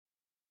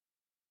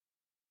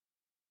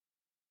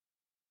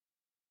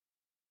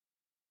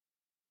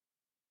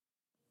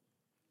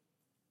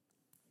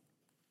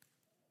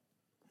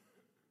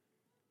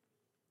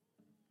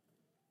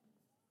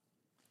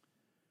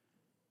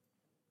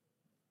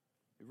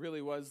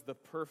really was the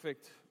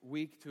perfect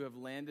week to have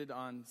landed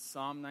on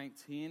Psalm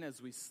 19 as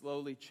we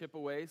slowly chip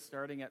away,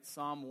 starting at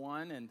Psalm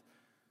 1. And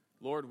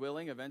Lord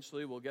willing,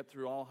 eventually we'll get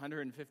through all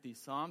 150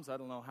 Psalms. I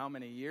don't know how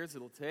many years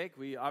it'll take.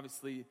 We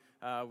obviously,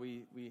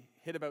 we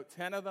hit about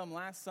 10 of them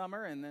last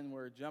summer, and then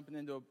we're jumping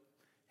into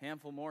a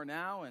handful more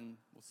now, and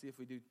we'll see if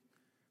we do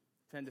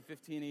 10 to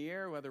 15 a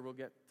year, whether we'll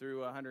get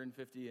through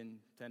 150 in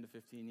 10 to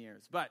 15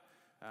 years. But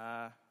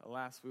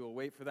alas, we will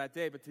wait for that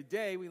day. But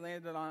today we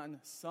landed on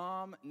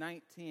Psalm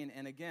 19.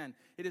 And again,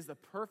 it is the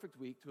perfect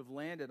week to have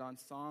landed on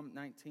Psalm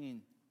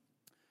 19.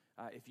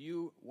 If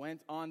you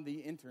went on the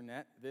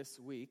internet this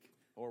week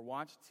or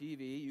watched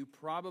TV, you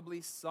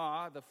probably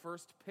saw the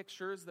first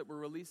pictures that were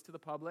released to the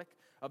public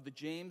of the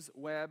James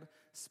Webb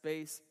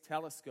Space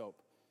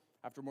Telescope.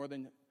 After more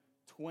than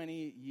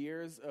 20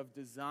 years of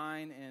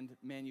design and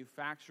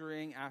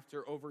manufacturing,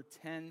 after over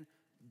 $10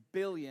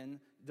 billion,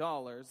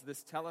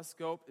 this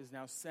telescope is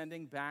now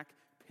sending back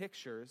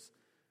pictures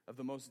of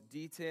the most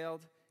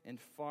detailed and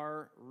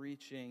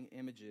far-reaching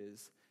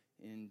images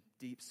in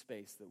deep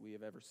space that we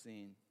have ever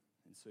seen.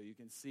 And so you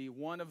can see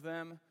one of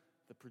them.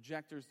 The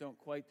projectors don't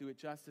quite do it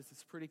justice.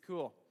 It's pretty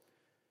cool.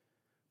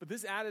 But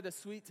this added a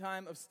sweet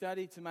time of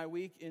study to my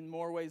week in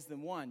more ways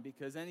than one,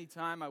 because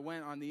anytime I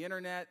went on the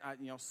internet,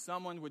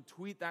 someone would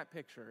tweet that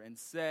picture and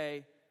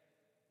say,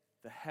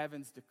 "The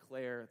heavens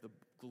declare the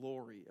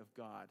glory of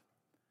God,"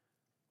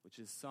 which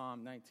is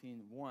Psalm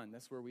 19:1.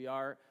 That's where we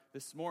are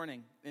this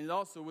morning. And it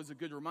also was a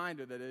good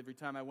reminder that every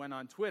time I went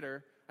on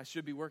Twitter, I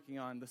should be working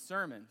on the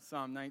sermon,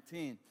 Psalm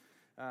 19.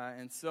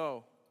 And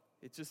so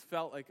it just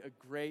felt like a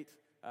great,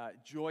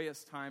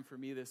 joyous time for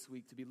me this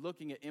week to be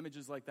looking at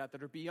images like that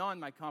are beyond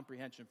my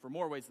comprehension for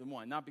more ways than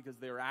one. Not because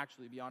they are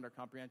actually beyond our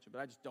comprehension, but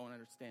I just don't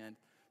understand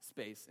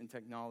space and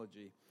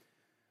technology.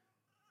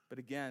 But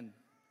again,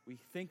 we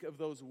think of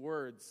those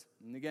words,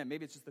 and again,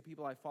 maybe it's just the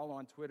people I follow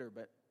on Twitter,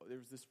 but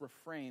there's this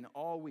refrain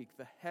all week: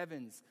 the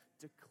heavens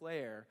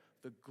declare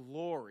the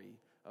glory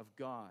of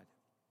God.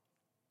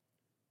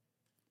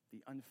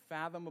 The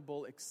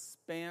unfathomable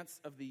expanse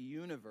of the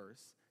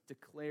universe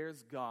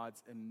declares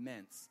God's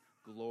immense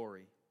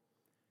glory.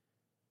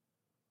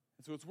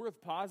 And so it's worth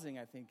pausing,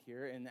 I think,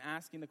 here and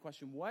asking the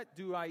question, what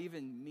do I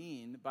even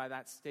mean by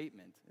that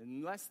statement?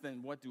 And less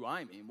than what do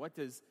I mean? What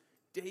does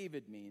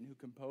David mean, who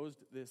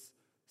composed this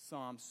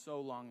psalm so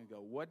long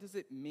ago? What does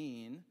it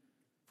mean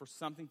for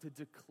something to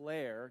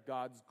declare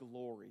God's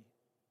glory?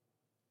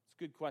 It's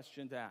a good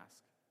question to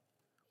ask.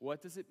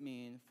 What does it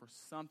mean for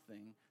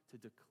something to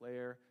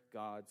declare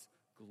God's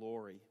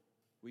glory?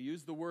 We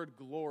use the word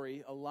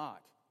glory a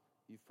lot.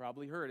 You've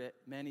probably heard it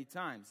many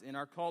times in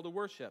our call to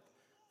worship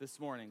this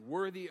morning.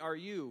 Worthy are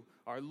you,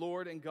 our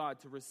Lord and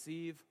God, to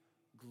receive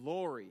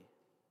glory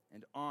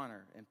and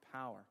honor and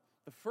power.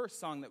 The first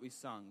song that we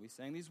sang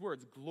these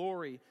words: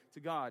 glory to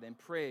God and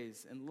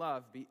praise and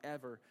love be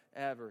ever,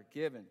 ever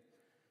given.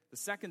 The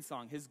second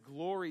song, his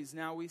glories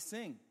now we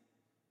sing,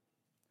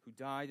 who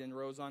died and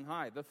rose on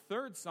high. The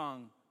third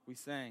song we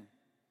sang,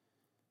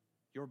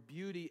 your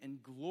beauty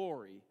and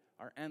glory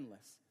are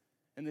endless.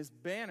 And this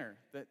banner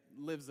that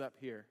lives up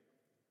here,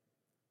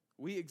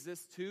 we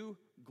exist to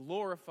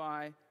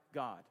glorify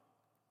God.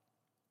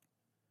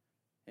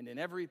 And in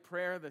every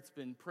prayer that's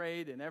been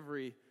prayed, in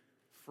every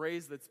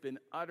phrase that's been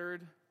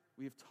uttered,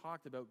 we've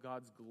talked about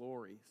God's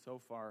glory so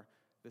far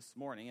this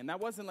morning. And that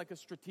wasn't like a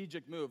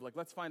strategic move, like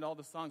let's find all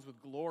the songs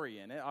with glory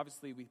in it.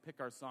 Obviously, we pick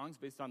our songs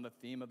based on the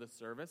theme of the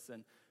service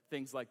and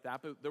things like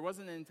that. But there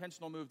wasn't an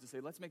intentional move to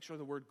say, let's make sure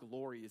the word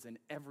glory is in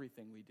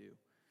everything we do.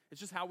 It's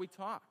just how we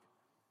talk.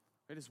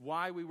 It is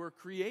why we were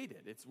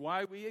created. It's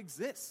why we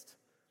exist.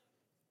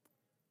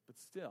 But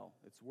still,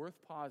 it's worth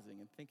pausing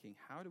and thinking,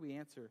 how do we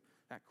answer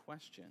that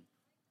question?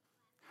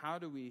 How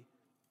do we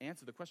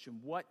answer the question,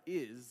 what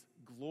is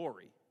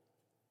glory?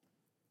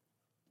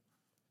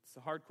 It's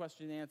a hard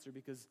question to answer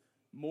because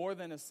more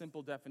than a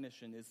simple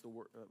definition is the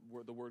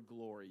word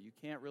glory. You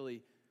can't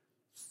really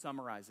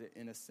summarize it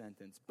in a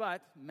sentence.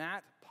 But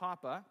Matt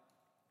Papa,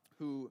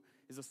 who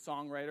is a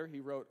songwriter, he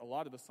wrote a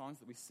lot of the songs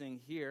that we sing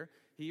here.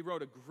 He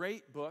wrote a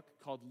great book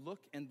called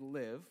Look and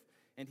Live,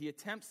 and he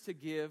attempts to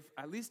give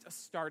at least a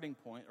starting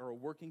point or a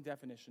working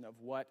definition of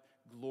what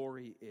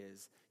glory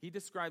is. He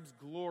describes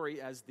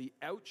glory as the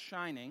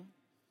outshining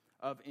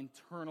of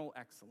internal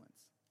excellence.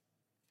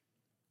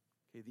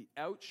 Okay, the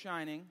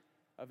outshining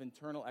of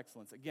internal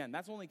excellence. Again,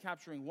 that's only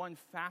capturing one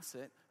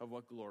facet of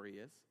what glory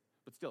is,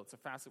 but still, it's a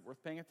facet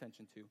worth paying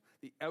attention to.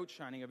 The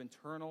outshining of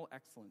internal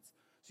excellence.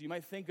 So you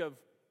might think of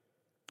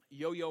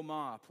Yo-Yo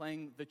Ma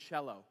playing the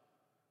cello,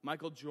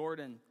 Michael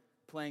Jordan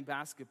playing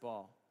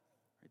basketball,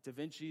 Da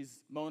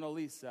Vinci's Mona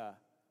Lisa,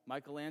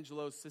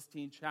 Michelangelo's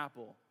Sistine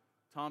Chapel,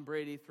 Tom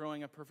Brady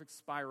throwing a perfect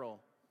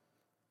spiral.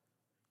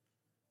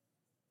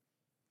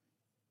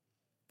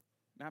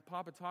 Matt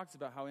Papa talks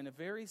about how in a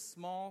very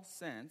small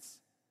sense,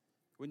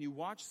 when you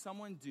watch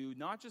someone do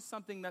not just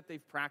something that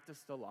they've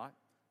practiced a lot,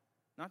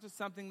 not just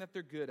something that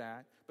they're good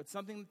at, but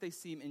something that they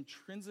seem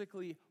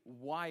intrinsically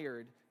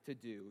wired to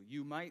do,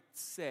 you might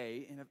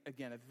say,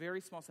 in a very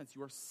small sense,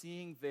 you are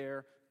seeing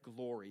their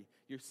glory.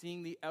 You're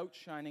seeing the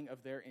outshining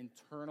of their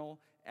internal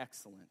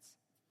excellence.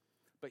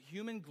 But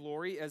human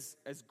glory, as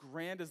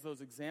grand as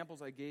those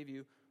examples I gave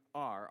you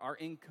are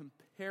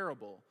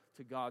incomparable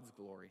to God's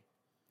glory.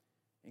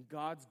 And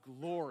God's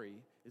glory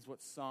is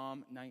what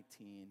Psalm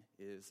 19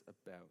 is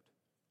about.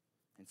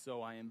 And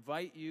so I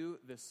invite you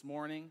this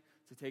morning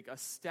to take a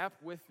step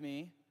with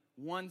me,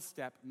 one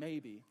step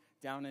maybe,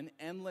 down an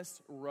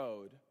endless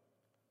road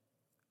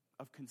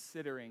of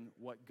considering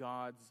what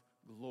God's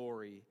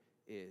glory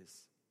is.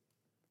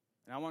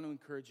 And I want to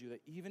encourage you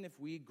that even if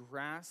we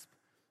grasp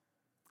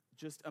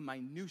just a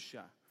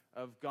minutia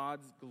of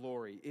God's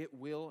glory, it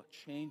will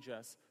change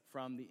us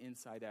from the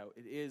inside out.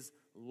 It is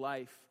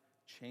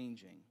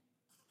life-changing.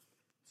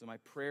 So my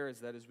prayer is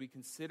that as we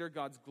consider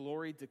God's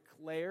glory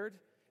declared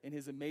in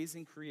his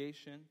amazing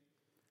creation,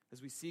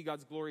 as we see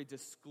God's glory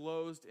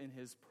disclosed in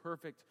his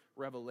perfect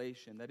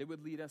revelation, that it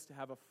would lead us to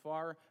have a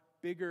far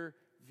bigger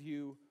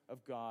view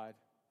of God,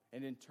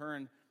 and in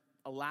turn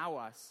allow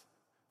us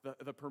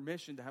the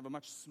permission to have a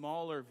much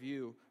smaller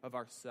view of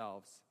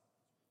ourselves.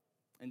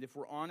 And if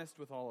we're honest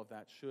with all of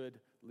that, should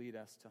lead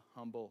us to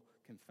humble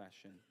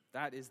confession.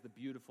 That is the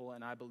beautiful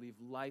and I believe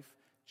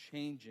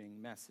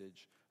life-changing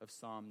message of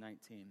Psalm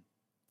 19.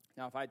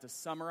 Now, if I had to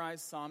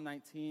summarize Psalm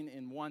 19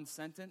 in one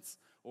sentence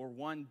or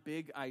one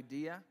big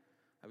idea,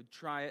 I would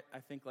try it, I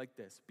think, like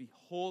this.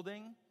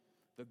 Beholding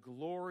the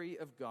glory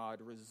of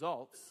God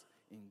results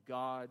in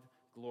God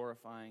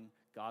glorifying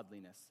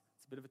godliness.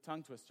 It's a bit of a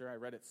tongue twister. I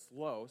read it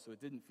slow, so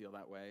it didn't feel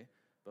that way,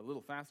 but a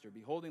little faster.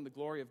 Beholding the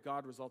glory of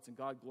God results in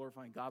God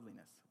glorifying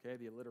godliness. Okay,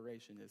 the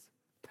alliteration is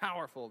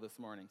powerful this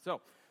morning.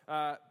 So,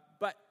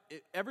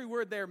 every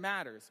word there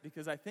matters,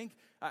 because I think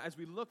as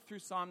we look through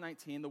Psalm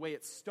 19, the way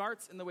it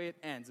starts and the way it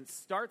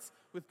starts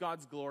with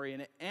God's glory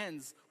and it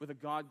ends with a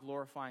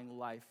God-glorifying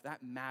life.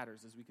 That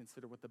matters as we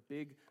consider what the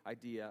big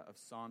idea of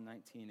Psalm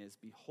 19 is.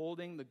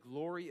 Beholding the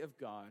glory of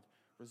God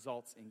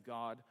results in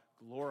God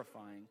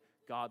glorifying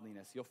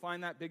godliness. You'll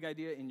find that big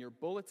idea in your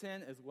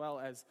bulletin, as well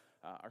as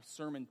our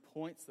sermon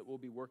points that we'll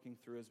be working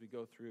through as we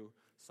go through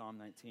Psalm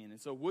 19.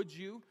 And so would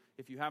you,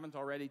 if you haven't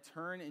already,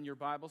 turn in your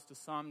Bibles to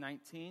Psalm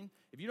 19.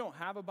 If you don't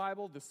have a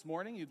Bible this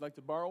morning, you'd like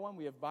to borrow one,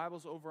 we have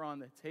Bibles over on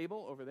the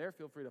table over there.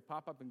 Feel free to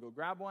pop up and go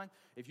grab one.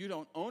 If you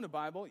don't own a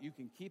Bible, you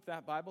can keep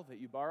that Bible that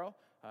you borrow.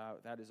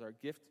 That is our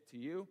gift to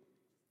you.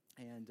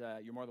 And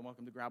you're more than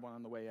welcome to grab one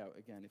on the way out,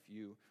 again, if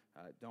you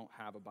don't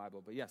have a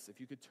Bible. But yes, if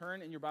you could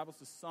turn in your Bibles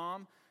to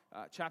Psalm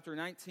chapter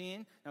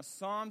 19. Now,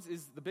 Psalms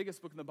is the biggest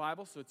book in the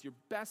Bible, so it's your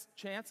best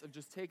chance of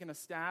just taking a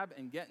stab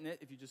and getting it.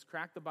 If you just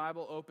crack the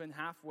Bible open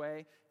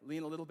halfway,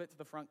 lean a little bit to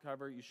the front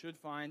cover, you should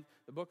find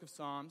the book of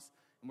Psalms.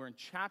 And we're in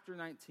chapter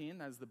 19.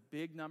 That is the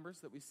big numbers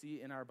that we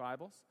see in our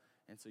Bibles.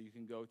 And so you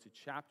can go to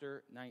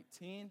chapter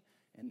 19,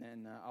 and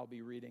then I'll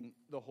be reading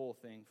the whole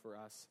thing for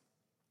us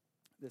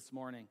this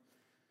morning.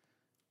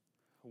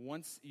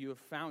 Once you have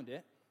found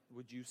it,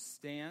 would you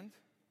stand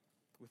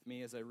with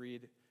me as I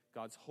read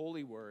God's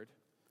holy word?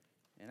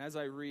 And as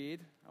I read,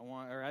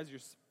 as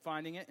you're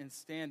finding it and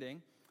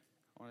standing,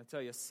 I want to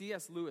tell you,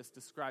 C.S. Lewis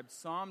described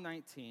Psalm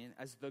 19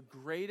 as the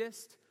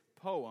greatest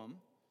poem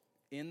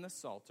in the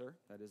Psalter,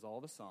 that is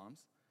all the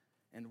Psalms,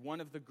 and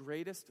one of the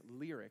greatest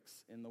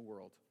lyrics in the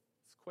world.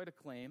 It's quite a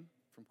claim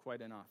from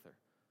quite an author.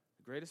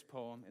 The greatest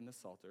poem in the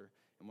Psalter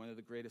and one of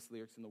the greatest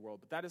lyrics in the world.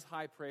 But that is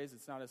high praise.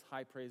 It's not as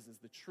high praise as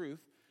the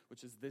truth,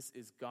 which is this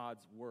is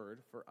God's word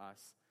for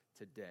us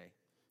today.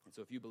 And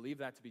so if you believe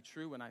that to be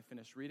true, when I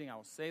finish reading, I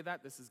will say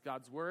that. This is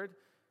God's word.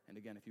 And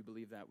again, if you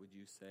believe that, would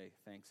you say,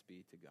 thanks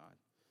be to God?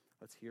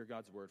 Let's hear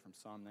God's word from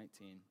Psalm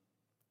 19.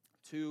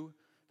 To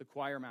the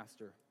choir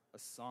master, a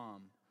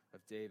psalm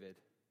of David.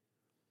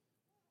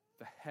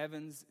 The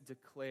heavens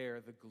declare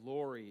the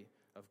glory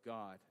of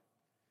God,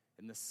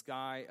 and the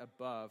sky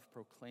above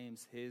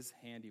proclaims his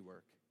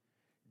handiwork.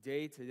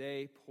 Day to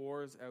day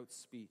pours out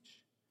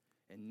speech,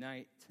 and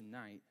night to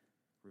night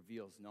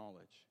reveals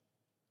knowledge.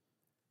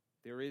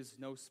 There is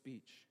no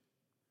speech,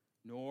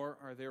 nor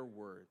are there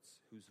words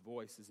whose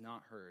voice is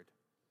not heard.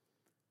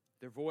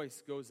 Their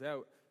voice goes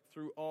out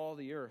through all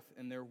the earth,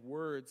 and their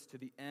words to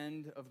the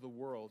end of the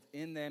world.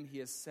 In them he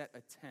has set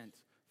a tent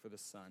for the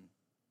sun,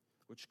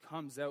 which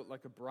comes out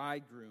like a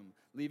bridegroom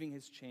leaving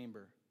his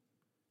chamber,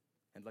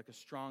 and like a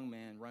strong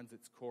man runs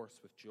its course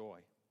with joy.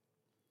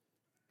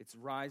 Its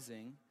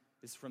rising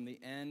is from the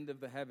end of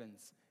the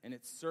heavens, and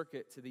its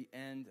circuit to the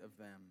end of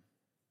them,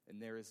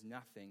 and there is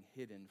nothing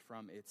hidden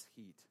from its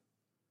heat.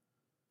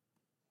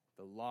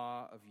 The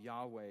law of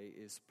Yahweh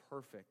is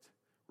perfect,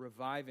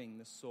 reviving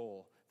the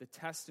soul. The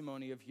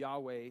testimony of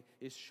Yahweh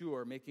is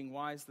sure, making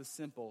wise the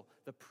simple.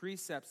 The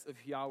precepts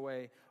of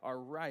Yahweh are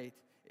right,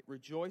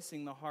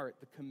 rejoicing the heart.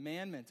 The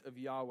commandment of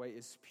Yahweh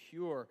is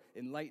pure,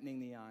 enlightening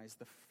the eyes.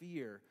 The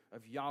fear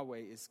of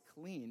Yahweh is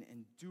clean,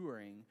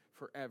 enduring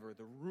forever.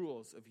 The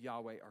rules of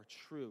Yahweh are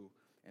true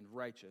and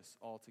righteous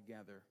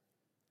altogether.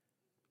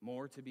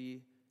 More to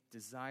be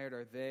desired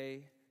are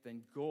they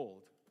than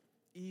gold,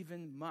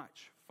 even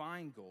much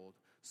fine gold,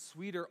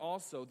 sweeter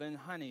also than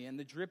honey and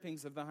the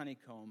drippings of the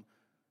honeycomb.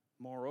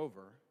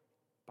 Moreover,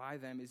 by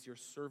them is your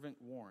servant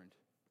warned.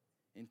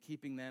 In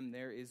keeping them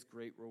there is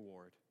great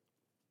reward.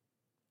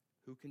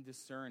 Who can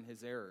discern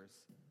his errors?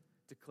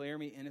 Declare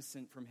me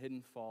innocent from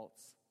hidden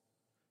faults.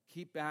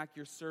 Keep back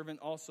your servant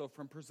also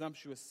from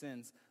presumptuous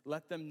sins.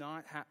 Let them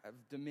not have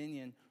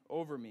dominion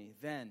over me.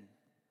 Then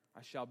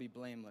I shall be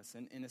blameless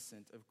and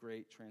innocent of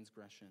great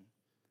transgression.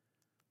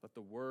 Let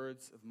the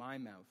words of my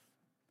mouth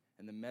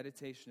and the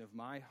meditation of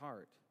my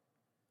heart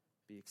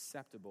be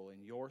acceptable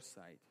in your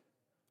sight,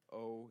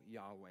 O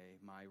Yahweh,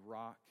 my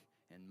rock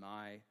and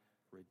my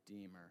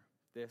redeemer.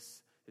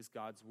 This is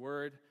God's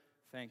word.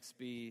 Thanks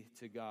be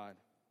to God.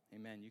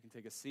 Amen. You can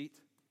take a seat.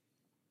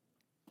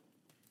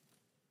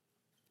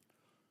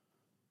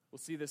 We'll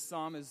see this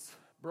psalm is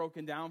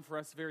broken down for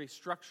us very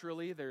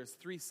structurally. There's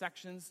 3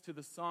 sections to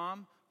the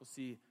psalm. We'll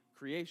see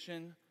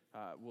creation,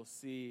 we'll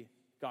see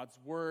God's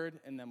word,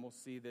 and then we'll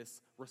see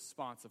this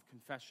response of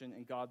confession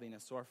and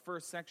godliness. So our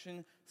first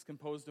section is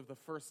composed of the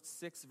first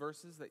 6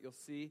 verses that you'll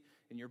see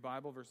in your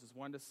Bible, verses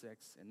 1 to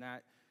 6. And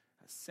that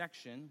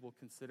section we'll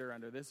consider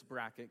under this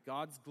bracket,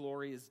 God's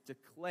glory is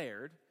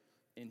declared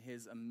in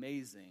his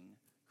amazing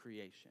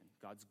creation.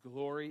 God's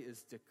glory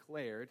is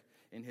declared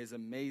in his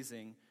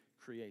amazing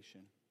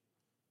creation.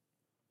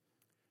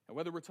 Now,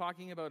 whether we're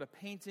talking about a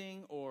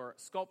painting or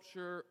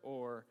sculpture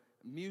or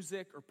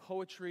music or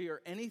poetry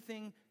or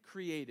anything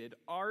created,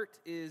 art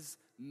is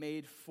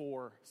made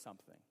for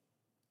something.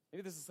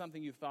 Maybe this is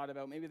something you've thought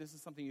about. Maybe this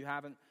is something you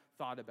haven't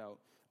thought about.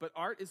 But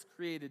art is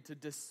created to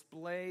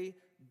display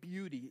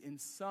beauty in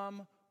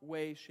some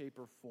way, shape,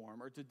 or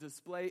form, or to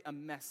display a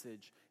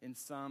message in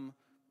some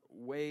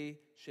way,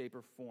 shape,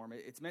 or form.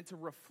 It's meant to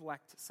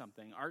reflect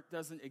something. Art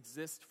doesn't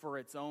exist for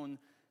its own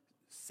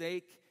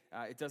sake.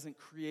 It doesn't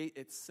create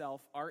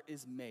itself. Art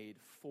is made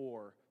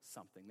for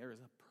something. There is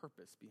a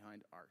purpose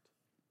behind art.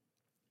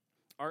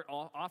 Art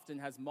often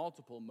has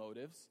multiple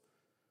motives.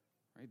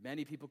 Right?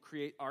 Many people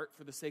create art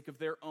for the sake of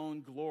their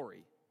own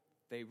glory.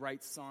 They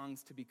write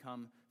songs to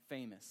become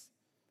famous.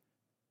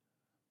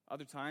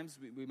 Other times,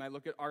 we might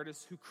look at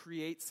artists who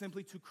create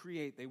simply to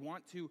create. They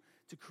want to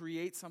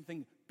create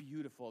something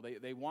beautiful.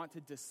 They want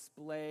to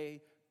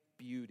display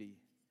beauty.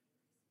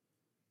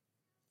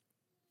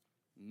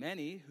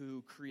 Many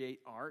who create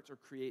art or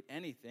create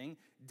anything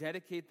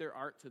dedicate their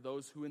art to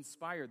those who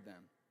inspired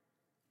them.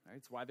 Right?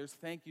 It's why there's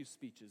thank you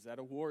speeches at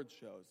award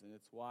shows, and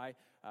it's why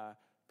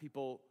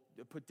people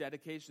put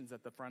dedications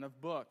at the front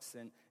of books,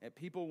 and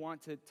people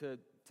want to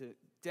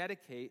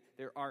dedicate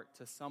their art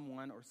to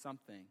someone or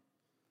something.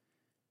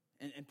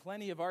 And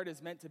plenty of art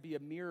is meant to be a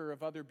mirror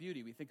of other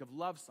beauty. We think of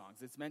love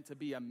songs. It's meant to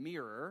be a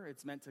mirror.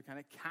 It's meant to kind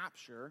of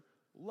capture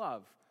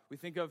love. We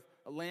think of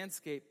a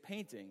landscape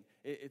painting.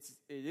 It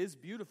is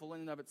beautiful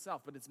in and of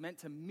itself, but it's meant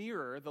to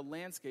mirror the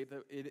landscape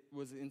that it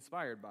was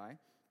inspired by.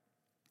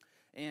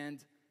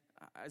 And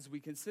as we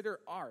consider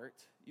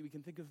art, we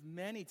can think of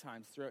many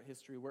times throughout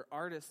history where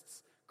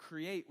artists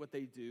create what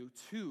they do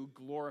to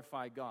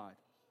glorify God.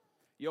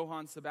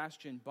 Johann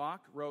Sebastian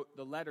Bach wrote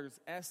the letters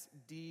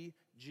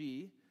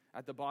SDG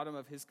at the bottom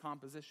of his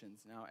compositions.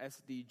 Now,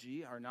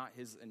 SDG are not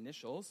his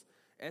initials.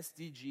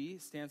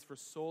 SDG stands for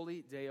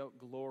Soli Deo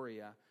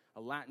Gloria,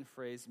 a Latin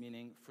phrase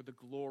meaning for the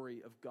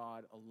glory of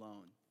God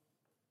alone.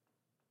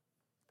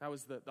 That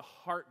was the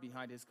heart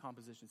behind his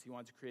compositions. He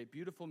wanted to create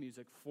beautiful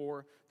music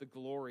for the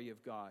glory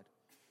of God.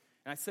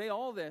 And I say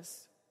all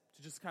this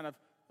to just kind of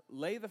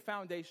lay the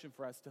foundation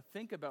for us to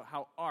think about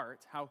how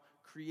art, how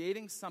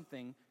creating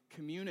something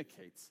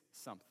communicates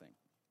something.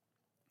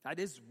 That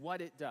is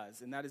what it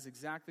does, and that is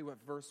exactly what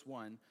verse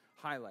 1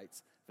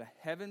 highlights. The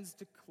heavens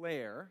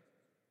declare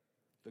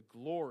the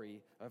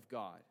glory of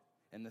God,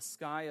 and the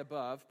sky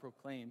above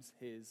proclaims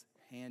his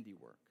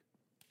handiwork.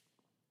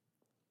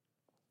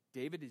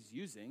 David is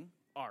using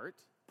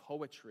art,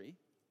 poetry.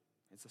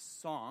 It's a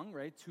song,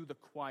 right, to the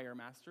choir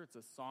master. It's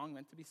a song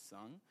meant to be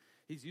sung.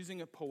 He's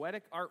using a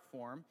poetic art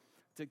form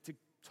to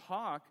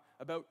talk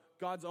about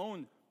God's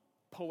own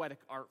poetic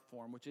art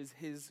form, which is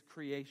his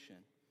creation.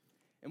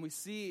 And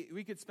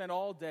we could spend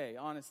all day,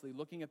 honestly,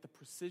 looking at the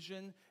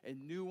precision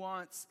and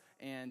nuance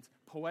and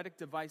poetic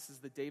devices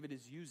that David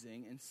is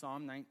using in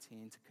Psalm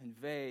 19 to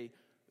convey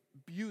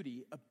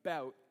beauty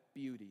about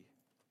beauty.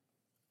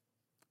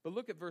 But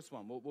look at verse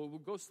 1. We'll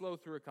go slow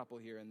through a couple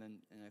here, and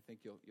I think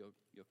you'll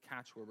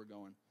catch where we're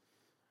going.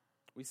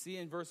 We see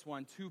in verse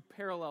 1 2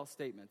 parallel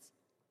statements.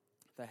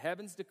 The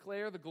heavens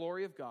declare the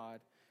glory of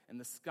God,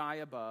 and the sky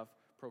above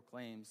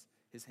proclaims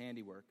his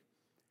handiwork.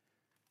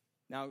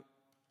 Now,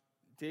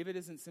 David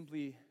isn't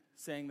simply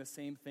saying the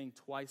same thing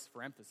twice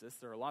for emphasis.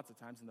 There are lots of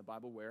times in the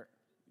Bible where,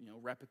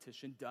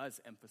 repetition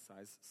does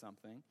emphasize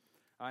something.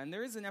 And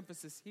there is an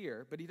emphasis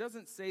here, but he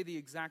doesn't say the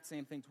exact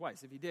same thing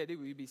twice. If he did, he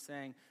would be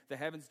saying, the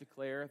heavens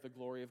declare the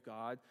glory of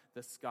God,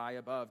 the sky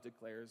above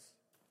declares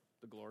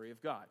the glory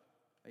of God.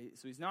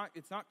 So it's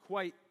not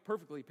quite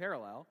perfectly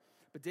parallel,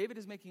 but David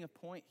is making a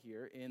point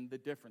here in the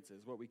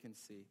differences, what we can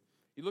see.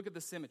 You look at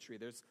the symmetry,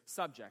 there's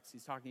subjects.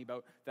 He's talking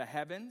about the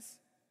heavens,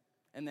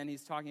 and then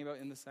he's talking about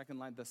in the second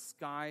line, the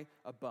sky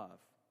above.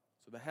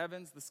 So the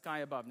heavens, the sky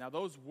above. Now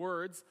those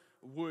words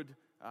would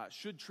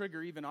should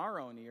trigger even our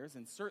own ears,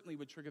 and certainly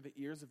would trigger the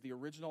ears of the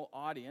original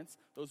audience,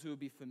 those who would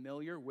be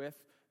familiar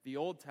with the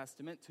Old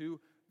Testament, to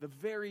the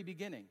very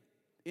beginning.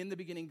 In the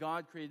beginning,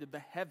 God created the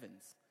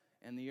heavens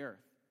and the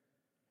earth.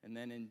 And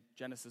then in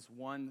Genesis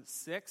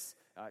 1:6,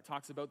 it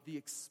talks about the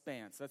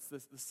expanse. That's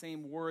the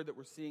same word that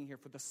we're seeing here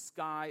for the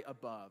sky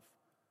above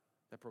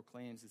that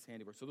proclaims his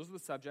handiwork. So those are the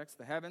subjects,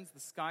 the heavens, the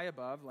sky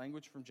above,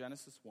 language from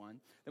Genesis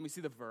 1. Then we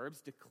see the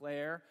verbs,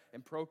 declare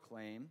and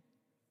proclaim.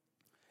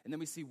 And then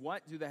we see,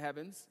 what do the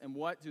heavens and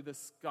what do the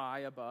sky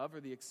above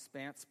or the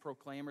expanse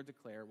proclaim or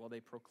declare? Well, they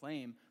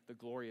proclaim the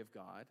glory of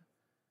God,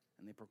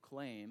 and they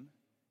proclaim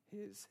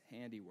his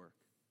handiwork.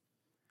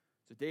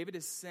 So David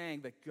is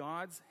saying that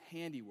God's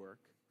handiwork,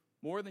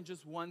 more than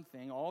just one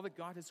thing, all that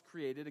God has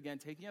created, again,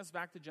 taking us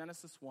back to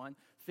Genesis 1,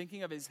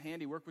 thinking of his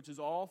handiwork, which is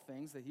all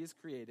things that he has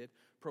created,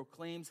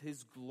 proclaims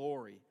his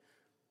glory.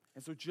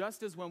 And so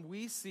just as when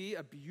we see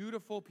a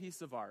beautiful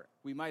piece of art,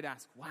 we might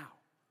ask, wow,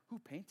 who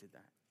painted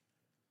that?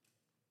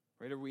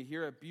 Right? Or we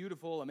hear a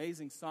beautiful,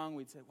 amazing song,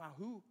 we'd say, wow,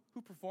 who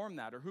performed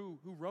that? Or who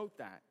wrote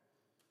that?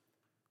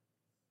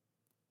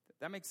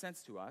 That makes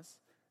sense to us.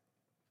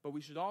 But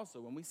we should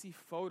also, when we see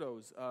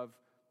photos of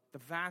the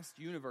vast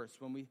universe,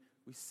 when we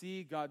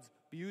see God's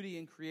beauty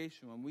in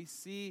creation, when we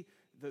see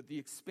the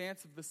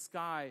expanse of the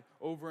sky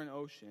over an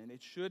ocean,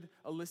 it should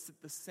elicit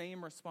the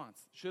same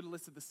response. It should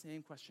elicit the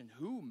same question: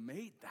 who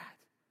made that?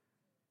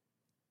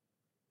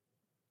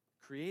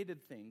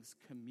 Created things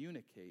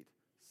communicate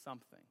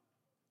something.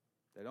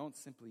 They don't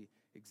simply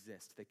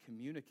exist. They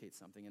communicate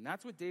something. And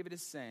that's what David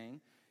is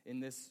saying in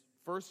this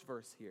first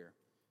verse here.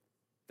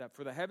 That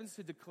for the heavens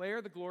to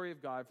declare the glory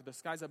of God, for the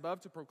skies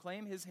above to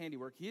proclaim his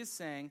handiwork, he is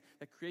saying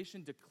that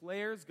creation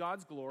declares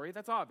God's glory.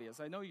 That's obvious.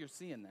 I know you're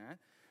seeing that.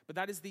 But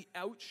that is the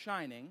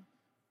outshining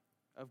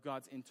of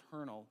God's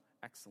internal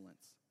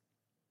excellence.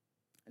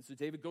 And so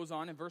David goes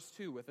on in verse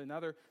 2 with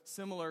another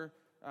similar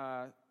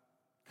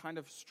kind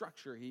of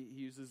structure. He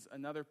uses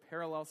another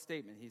parallel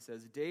statement. He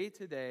says, day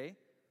to day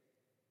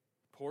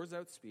pours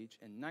out speech,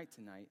 and night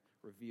to night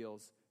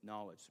reveals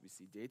knowledge. So we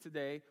see day to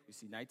day, we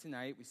see night to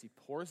night, we see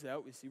pours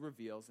out, we see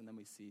reveals, and then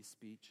we see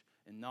speech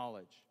and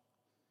knowledge.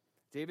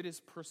 David is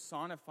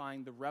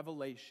personifying the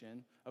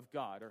revelation of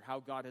God, or how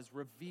God has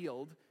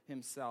revealed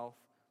himself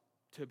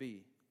to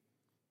be.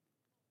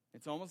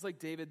 It's almost like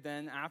David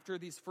then, after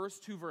these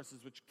first two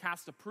verses, which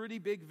cast a pretty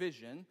big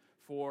vision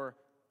for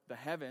the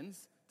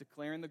heavens,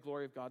 declaring the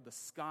glory of God, the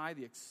sky,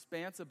 the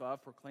expanse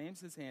above,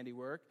 proclaims his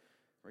handiwork,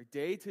 right?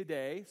 Day to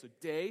day, so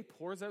day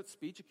pours out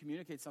speech, it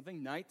communicates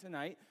something. Night to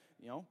night,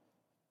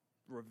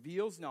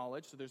 reveals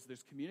knowledge. So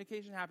there's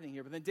communication happening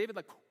here. But then David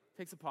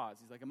takes a pause.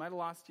 He's like, I might have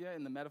lost you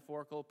in the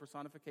metaphorical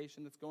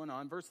personification that's going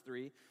on. Verse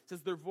 3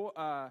 says,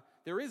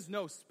 there is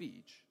no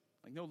speech,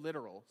 like no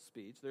literal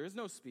speech. There is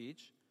no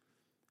speech.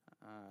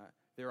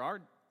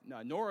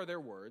 Nor are there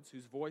words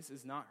whose voice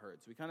is not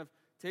heard. So he kind of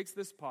takes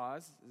this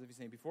pause, as if he's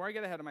saying, before I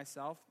get ahead of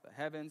myself, the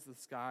heavens, the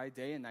sky,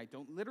 day and night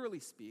don't literally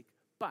speak,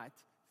 but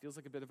feels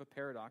like a bit of a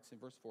paradox in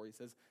verse 4. He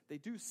says, they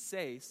do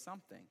say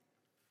something.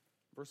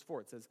 Verse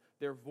 4, it says,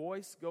 their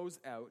voice goes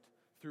out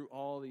through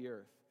all the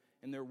earth,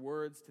 and their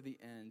words to the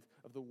end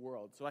of the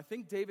world. So I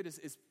think David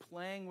is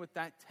playing with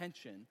that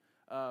tension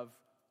of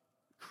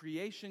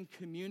creation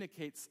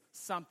communicates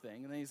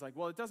something, and then he's like,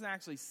 well, it doesn't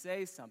actually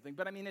say something,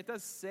 but I mean, it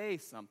does say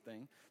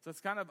something. So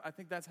it's kind of, I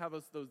think that's how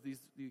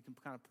these you can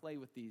kind of play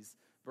with these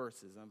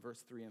verses on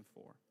verse 3 and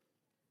 4.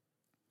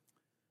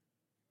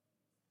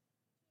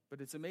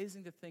 But it's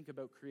amazing to think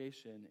about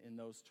creation in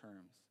those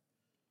terms.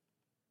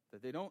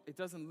 That it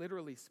doesn't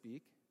literally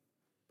speak,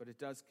 but it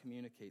does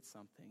communicate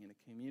something, and it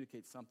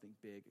communicates something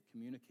big. It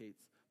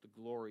communicates the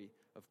glory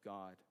of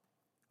God,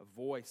 a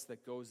voice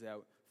that goes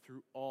out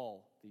through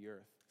all the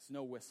earth. It's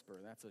no whisper,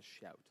 that's a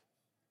shout.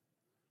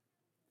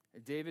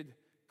 And David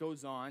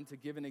goes on to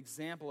give an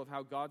example of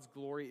how God's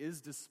glory is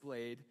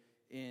displayed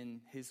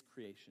in his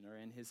creation, or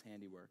in his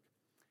handiwork.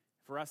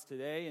 For us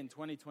today, in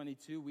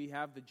 2022, we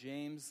have the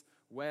James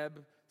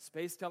Webb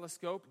Space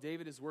Telescope.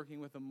 David is working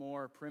with a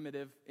more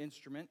primitive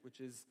instrument, which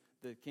is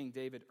the King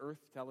David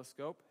Earth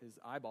Telescope, his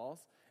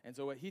eyeballs. And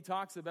so what he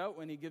talks about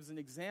when he gives an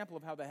example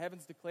of how the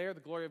heavens declare the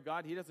glory of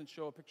God, he doesn't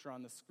show a picture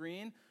on the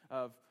screen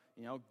of,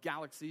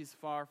 galaxies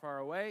far, far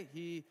away.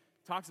 He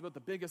talks about the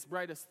biggest,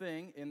 brightest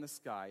thing in the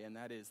sky, and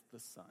that is the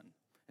sun.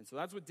 And so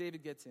that's what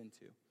David gets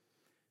into.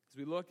 As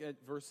we look at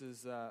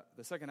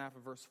the second half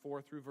of verse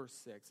 4 through verse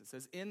 6, it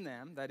says, in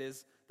them, that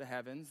is the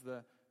heavens,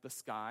 the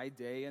sky,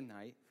 day and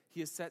night, he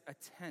has set a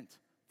tent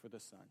for the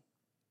sun.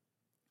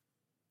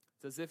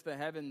 It's as if the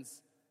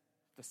heavens,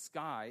 the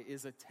sky,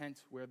 is a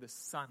tent where the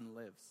sun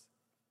lives.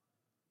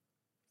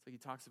 It's like he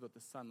talks about the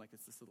sun like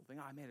it's this little thing.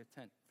 I made a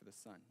tent for the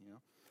sun,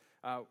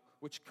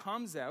 which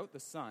comes out, the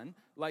sun,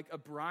 like a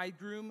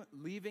bridegroom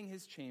leaving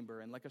his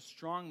chamber, and like a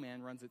strong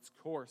man runs its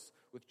course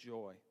with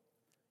joy.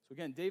 So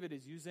again, David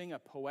is using a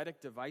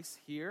poetic device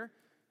here.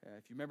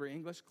 If you remember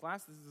English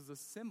class, this is a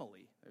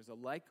simile. There's a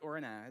like or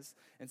an as.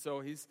 And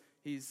so he's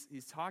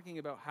talking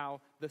about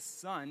how the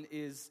sun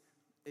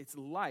it's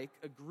like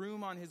a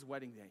groom on his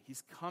wedding day.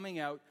 He's coming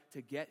out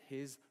to get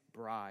his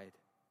bride.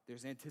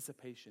 there's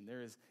anticipation,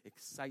 there is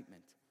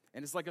excitement.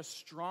 And it's like a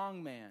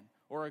strong man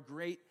or a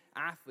great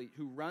athlete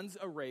who runs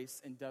a race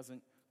and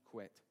doesn't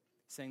quit.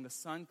 Saying the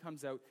sun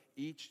comes out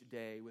each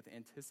day with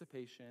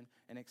anticipation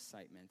and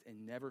excitement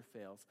and never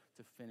fails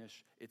to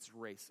finish its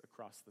race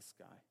across the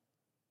sky.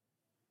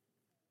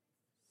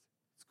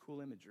 It's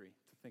cool imagery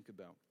to think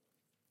about.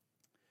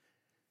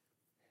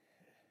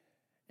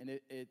 And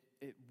it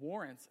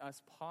warrants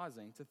us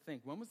pausing to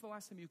think, when was the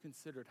last time you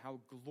considered how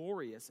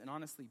glorious and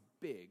honestly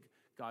big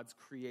God's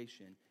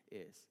creation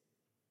is?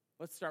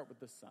 Let's start with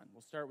the sun.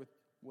 We'll start with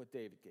what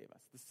David gave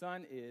us. The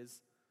sun is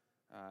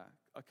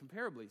a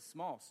comparably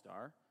small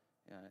star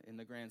in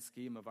the grand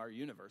scheme of our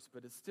universe,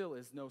 but it still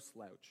is no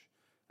slouch.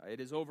 It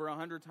is over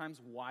 100 times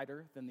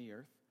wider than the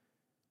earth.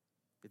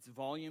 Its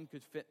volume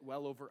could fit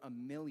well over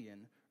 1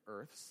 million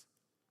Earths.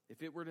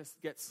 If it were to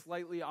get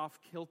slightly off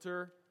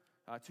kilter,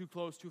 too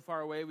close, too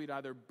far away, we'd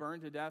either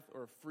burn to death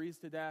or freeze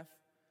to death.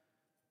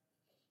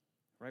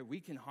 Right?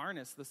 We can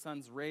harness the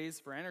sun's rays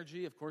for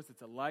energy. Of course,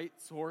 it's a light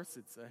source,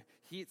 it's a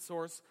heat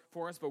source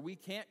for us, but we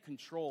can't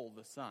control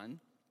the sun.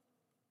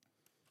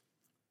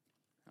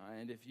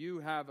 And if you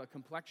have a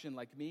complexion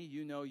like me,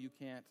 you know you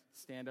can't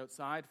stand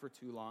outside for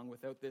too long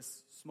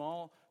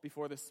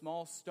before this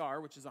small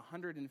star, which is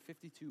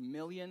 152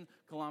 million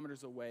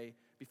kilometers away,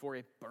 before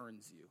it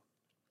burns you.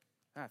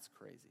 That's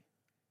crazy.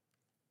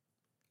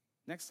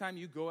 Next time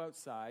you go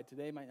outside,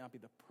 today might not be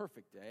the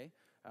perfect day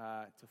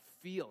to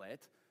feel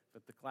it,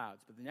 but the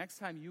clouds. But the next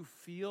time you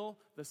feel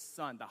the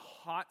sun, the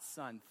hot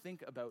sun,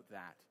 think about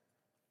that.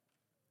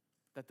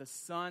 That the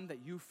sun that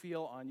you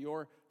feel on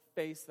your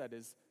face that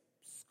is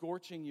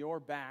scorching your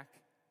back,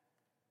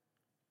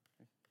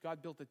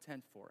 God built a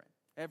tent for it.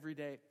 Every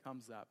day it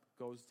comes up,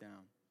 goes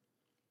down.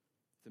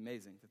 It's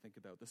amazing to think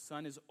about. The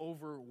sun is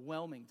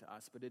overwhelming to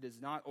us, but it is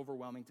not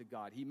overwhelming to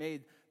God. He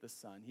made the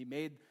sun. He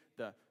made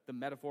the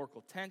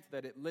metaphorical tent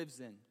that it lives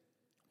in.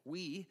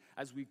 We,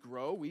 as we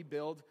grow, we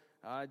build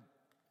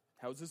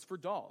houses for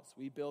dolls.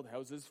 We build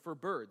houses for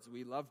birds.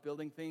 We love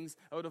building things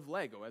out of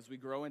Lego. As we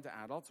grow into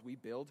adults, we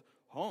build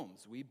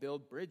homes. We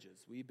build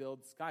bridges. We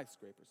build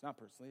skyscrapers. Not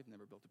personally, I've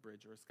never built a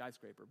bridge or a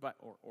skyscraper,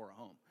 or a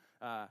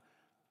home.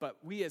 But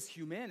we as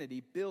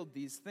humanity build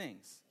these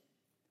things.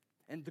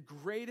 And the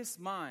greatest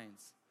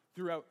minds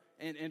throughout,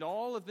 and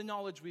all of the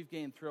knowledge we've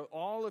gained throughout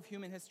all of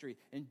human history,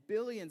 and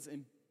billions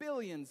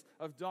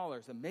of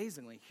dollars,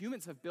 amazingly,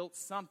 humans have built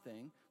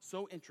something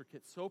so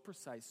intricate, so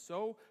precise,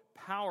 so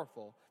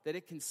powerful that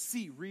it can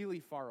see really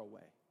far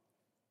away.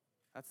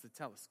 That's the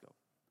telescope.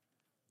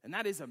 And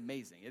that is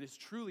amazing. It is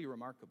truly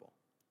remarkable.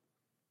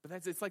 But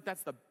it's like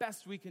that's the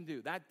best we can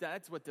do.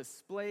 That's what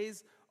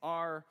displays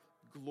our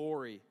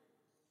glory.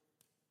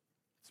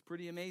 It's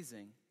pretty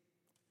amazing.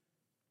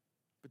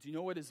 But do you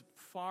know what is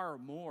far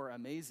more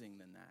amazing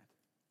than that?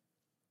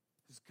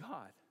 Is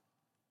God.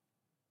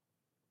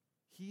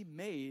 He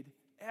made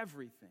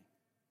everything.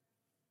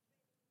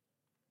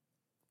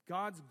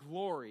 God's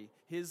glory,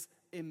 his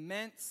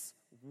immense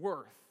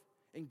worth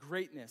and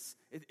greatness,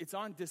 it's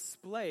on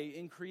display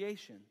in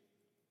creation.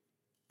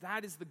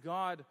 That is the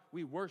God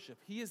we worship.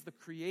 He is the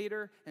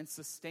creator and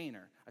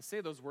sustainer. I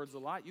say those words a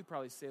lot. You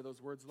probably say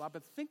those words a lot,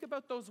 but think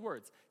about those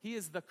words. He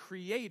is the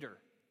creator.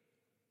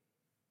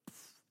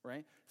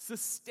 Right?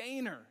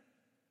 Sustainer.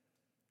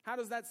 How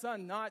does that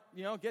sun not,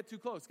 get too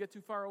close, get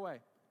too far away?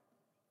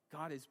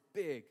 God is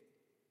big.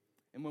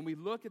 And when we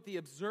look at the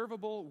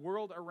observable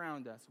world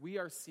around us, we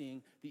are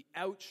seeing the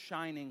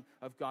outshining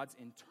of God's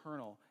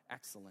internal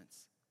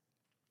excellence.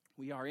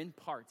 We are in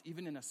part,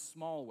 even in a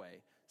small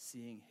way,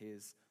 seeing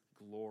his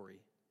glory.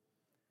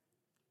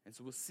 And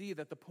so we'll see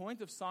that the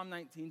point of Psalm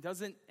 19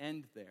 doesn't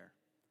end there.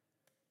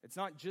 It's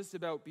not just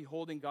about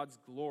beholding God's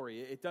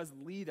glory. It does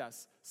lead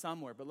us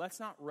somewhere, but let's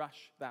not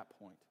rush that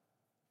point.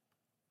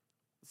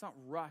 Let's not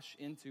rush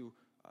into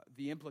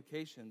the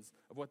implications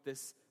of what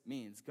this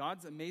means.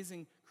 God's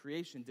amazing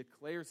creation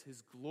declares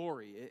his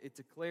glory. It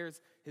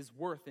declares his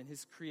worth and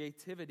his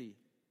creativity.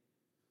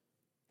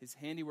 His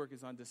handiwork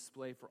is on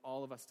display for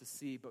all of us to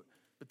see, but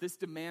this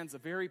demands a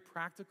very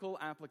practical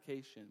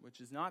application, which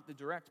is not the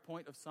direct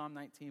point of Psalm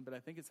 19, but I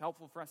think it's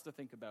helpful for us to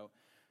think about.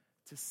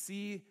 To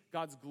see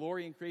God's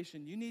glory in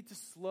creation, you need to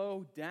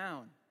slow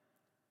down.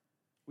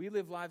 We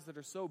live lives that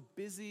are so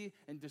busy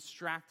and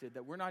distracted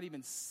that we're not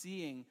even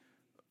seeing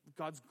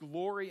God's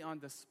glory on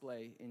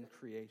display in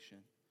creation.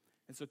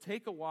 And so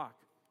take a walk.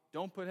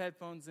 Don't put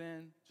headphones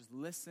in. Just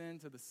listen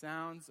to the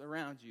sounds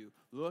around you.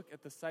 Look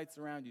at the sights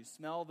around you.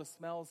 Smell the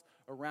smells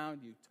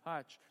around you.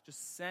 Touch.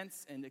 Just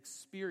sense and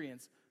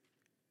experience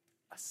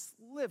a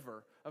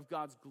sliver of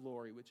God's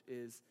glory, which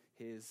is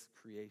his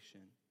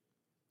creation.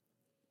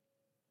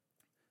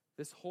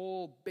 This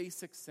whole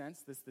basic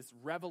sense, this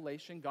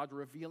revelation, God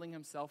revealing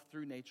himself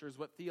through nature, is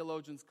what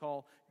theologians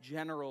call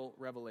general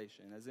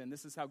revelation. As in,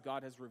 this is how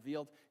God has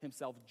revealed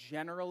himself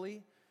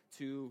generally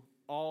to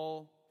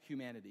all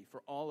humanity,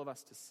 for all of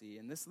us to see.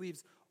 And this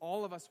leaves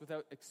all of us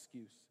without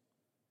excuse.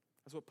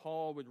 That's what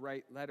Paul would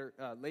write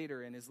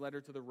later in his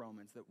letter to the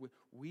Romans, that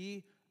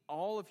we,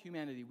 all of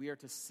humanity, we are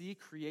to see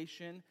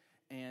creation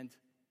and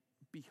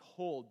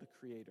behold the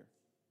Creator.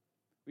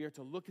 We are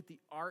to look at the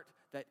art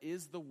that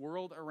is the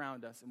world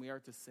around us, and we are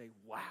to say,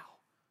 wow,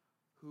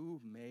 who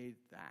made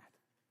that?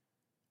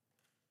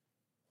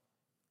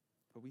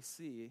 But we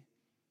see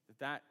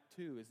that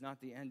too is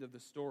not the end of the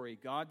story.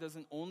 God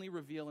doesn't only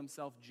reveal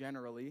himself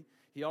generally,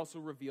 he also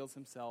reveals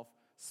himself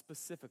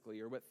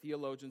specifically, or what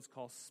theologians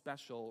call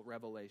special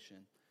revelation.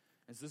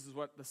 And so this is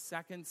what the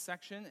second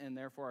section, and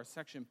therefore our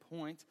section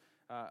point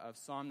of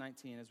Psalm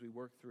 19 as we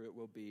work through it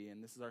will be.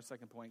 And this is our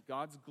second point.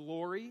 God's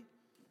glory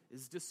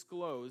is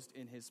disclosed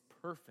in his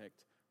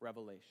perfect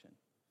revelation.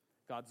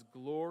 God's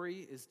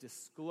glory is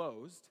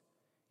disclosed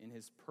in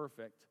his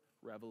perfect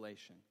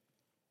revelation.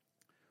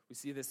 We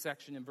see this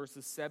section in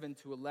verses 7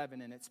 to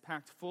 11, and it's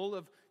packed full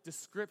of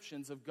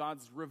descriptions of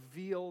God's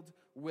revealed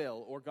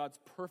will, or God's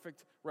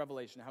perfect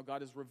revelation, how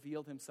God has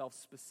revealed himself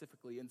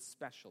specifically and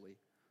specially.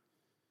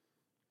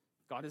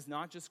 God has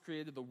not just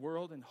created the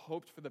world and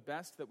hoped for the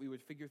best that we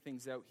would figure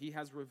things out. He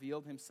has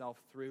revealed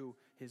himself through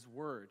his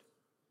word.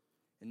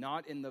 And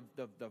not in the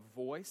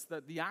voice,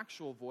 the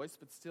actual voice,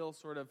 but still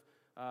sort of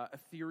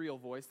ethereal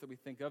voice that we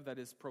think of that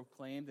is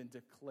proclaimed and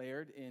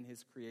declared in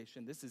his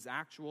creation. This is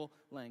actual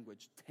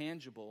language,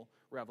 tangible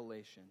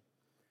revelation.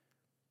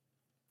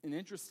 And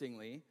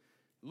interestingly,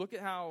 look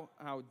at how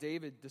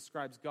David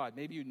describes God.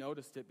 Maybe you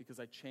noticed it because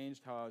I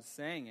changed how I was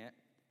saying it.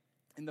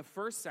 In the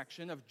first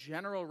section of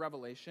general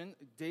revelation,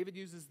 David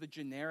uses the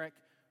generic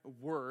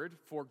word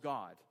for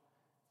God.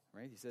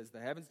 Right? He says, the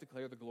heavens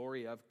declare the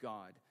glory of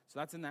God. So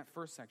that's in that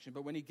first section.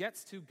 But when he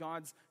gets to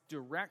God's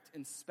direct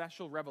and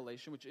special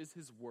revelation, which is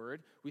his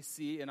word, we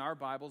see in our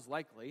Bibles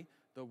likely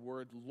the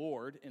word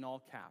Lord in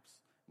all caps.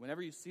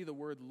 Whenever you see the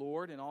word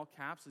Lord in all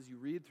caps as you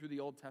read through the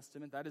Old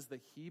Testament, that is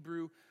the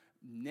Hebrew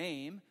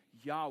name,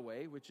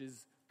 Yahweh, which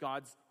is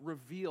God's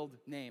revealed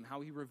name,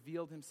 how he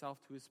revealed himself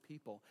to his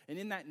people. And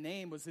in that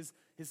name was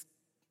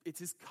it's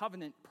his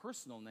covenant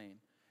personal name.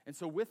 And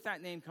so with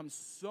that name comes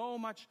so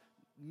much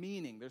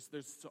meaning.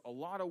 There's a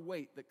lot of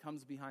weight that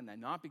comes behind that.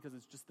 Not because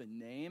it's just the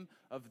name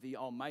of the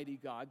Almighty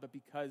God, but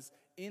because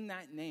in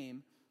that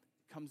name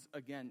comes,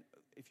 again,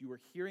 if you were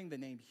hearing the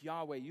name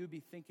Yahweh, you'd be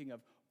thinking of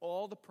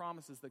all the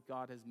promises that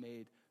God has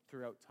made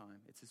throughout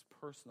time. It's his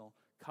personal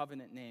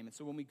covenant name. And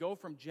so when we go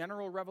from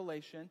general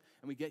revelation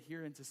and we get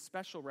here into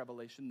special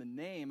revelation, the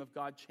name of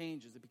God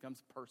changes. It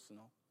becomes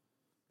personal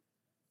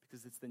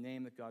because it's the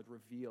name that God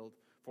revealed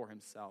for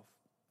himself.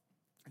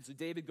 And so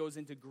David goes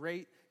into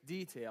great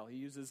detail. He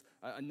uses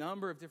a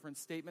number of different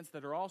statements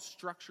that are all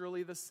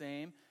structurally the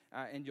same,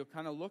 and you'll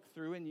kind of look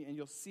through and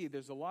you'll see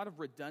there's a lot of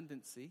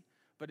redundancy,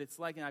 but it's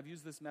like, and I've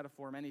used this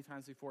metaphor many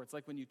times before, it's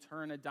like when you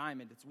turn a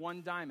diamond. It's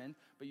one diamond,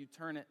 but you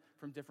turn it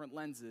from different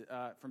lenses,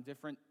 from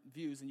different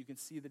views, and you can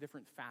see the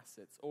different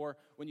facets. Or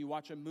when you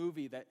watch a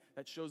movie that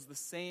shows the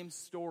same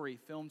story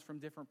filmed from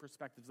different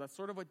perspectives. That's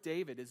sort of what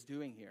David is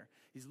doing here.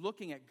 He's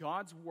looking at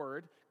God's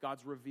word,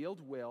 God's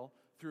revealed will,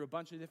 through a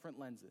bunch of different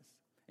lenses.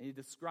 And he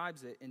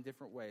describes it in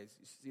different ways.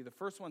 You see, the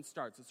first one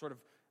starts, it sort of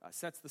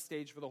sets the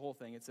stage for the whole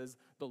thing. It says,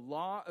 the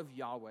law of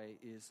Yahweh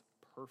is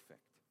perfect.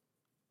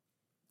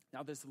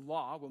 Now this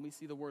law, when we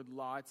see the word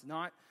law, it's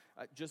not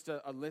just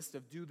a list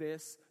of do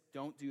this,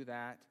 don't do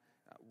that.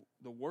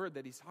 The word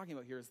that he's talking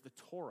about here is the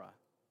Torah,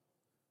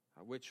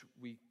 which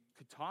we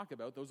could talk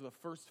about. Those are the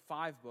first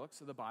 5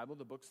 books of the Bible,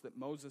 the books that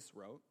Moses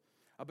wrote.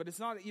 But it's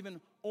not even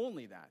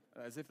only that,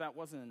 as if that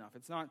wasn't enough.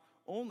 It's not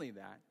only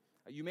that.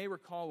 You may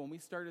recall when we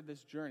started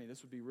this journey,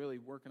 this would be really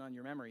working on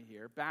your memory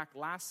here, back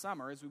last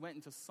summer as we went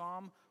into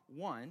Psalm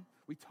 1,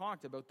 we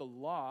talked about the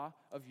law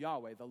of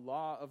Yahweh, the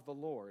law of the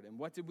Lord. And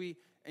what did we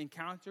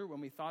encounter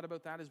when we thought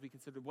about that as we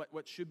considered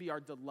what should be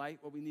our delight,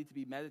 what we need to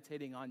be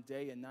meditating on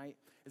day and night,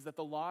 is that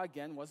the law,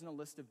 again, wasn't a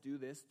list of do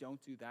this,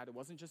 don't do that. It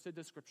wasn't just a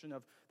description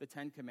of the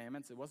 10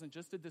 Commandments. It wasn't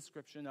just a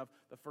description of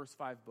the first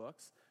 5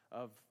 books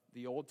of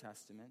the Old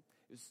Testament.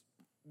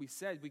 We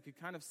said we could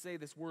kind of say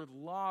this word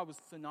law was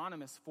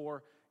synonymous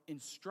for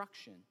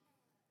instruction.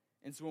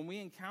 And so when we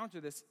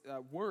encounter this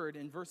word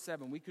in verse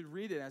 7, we could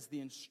read it as the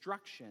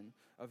instruction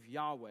of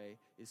Yahweh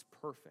is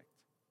perfect.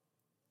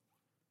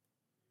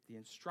 The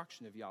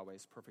instruction of Yahweh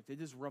is perfect.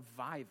 It is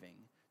reviving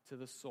to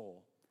the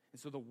soul. And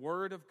so the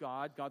word of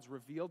God, God's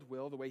revealed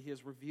will, the way he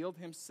has revealed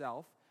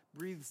himself,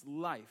 breathes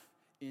life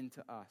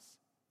into us.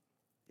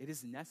 It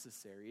is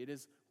necessary. It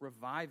is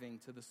reviving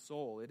to the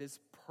soul. It is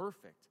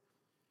perfect.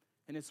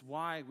 And it's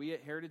why we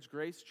at Heritage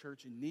Grace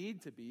Church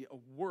need to be a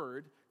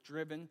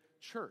word-driven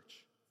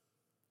church.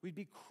 We'd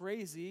be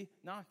crazy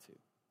not to.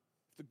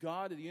 If the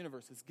God of the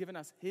universe has given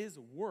us his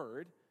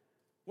word,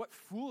 what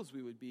fools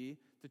we would be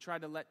to try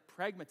to let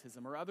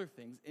pragmatism or other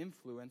things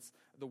influence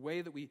the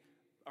way that we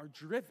are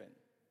driven.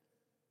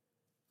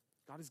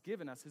 God has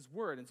given us his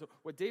word. And so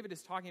what David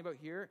is talking about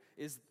here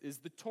is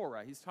the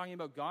Torah. He's talking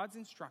about God's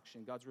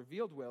instruction, God's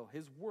revealed will,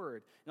 his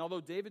word. And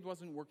although David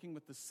wasn't working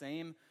with the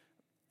same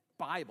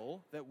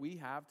Bible that we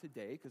have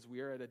today, because we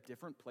are at a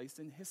different place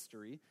in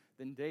history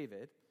than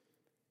David,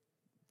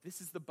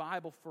 this is the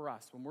Bible for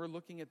us. When we're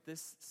looking at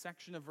this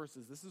section of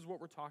verses, this is what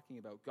we're talking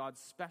about. God's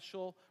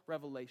special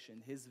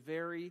revelation, his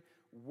very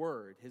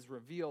word, his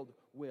revealed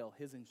will,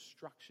 his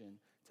instruction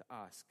to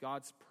us.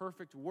 God's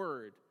perfect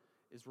word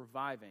is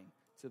reviving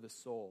to the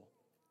soul.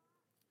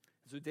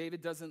 So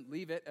David doesn't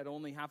leave it at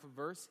only half a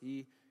verse.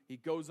 He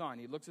goes on.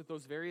 He looks at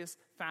those various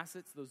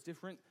facets, those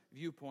different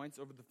viewpoints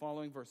over the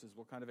following verses.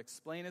 We'll kind of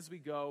explain as we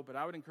go, but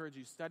I would encourage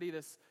you to study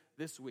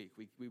this week.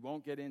 We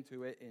won't get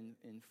into it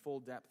in full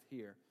depth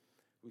here.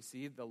 We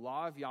see the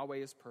law of Yahweh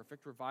is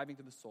perfect, reviving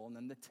to the soul, and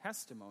then the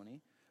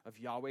testimony of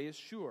Yahweh is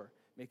sure,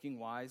 making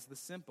wise the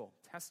simple.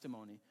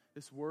 Testimony.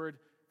 This word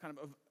kind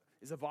of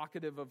is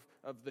evocative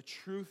of the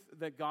truth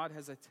that God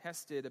has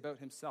attested about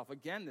himself.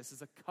 Again, this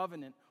is a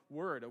covenant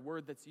word, a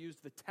word that's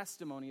used. The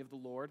testimony of the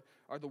Lord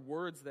are the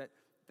words that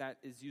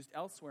is used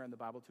elsewhere in the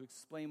Bible to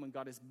explain when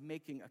God is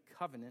making a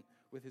covenant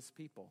with his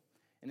people.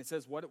 And it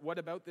says, what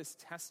about this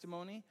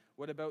testimony?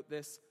 What about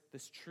this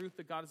truth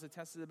that God has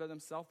attested about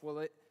himself? Well,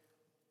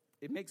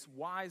 it makes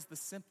wise the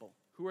simple.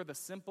 Who are the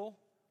simple?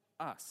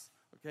 Us.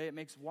 Okay, it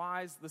makes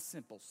wise the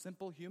simple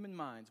human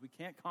minds. We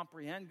can't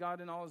comprehend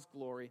God in all his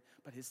glory,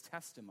 but his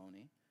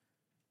testimony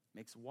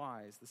makes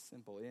wise the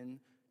simple. In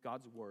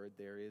God's word,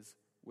 there is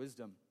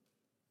wisdom.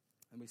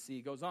 And we see,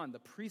 he goes on, the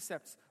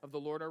precepts of the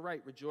Lord are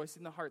right,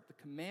 rejoicing the heart.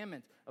 The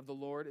commandment of the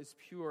Lord is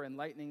pure,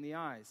 enlightening the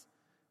eyes.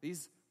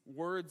 These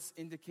words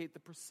indicate the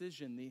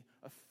precision, the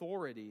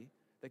authority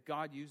that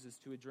God uses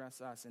to address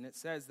us. And it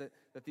says that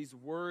these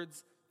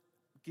words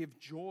give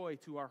joy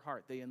to our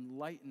heart. They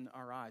enlighten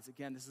our eyes.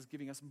 Again, this is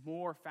giving us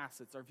more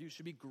facets. Our view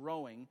should be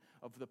growing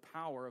of the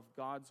power of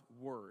God's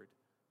word.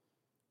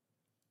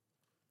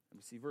 And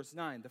we see verse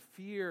 9, the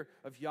fear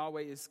of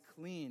Yahweh is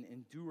clean,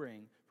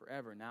 enduring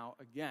forever. Now,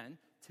 again,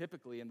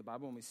 typically in the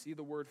Bible, when we see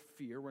the word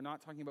fear, we're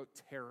not talking about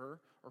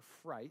terror or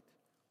fright.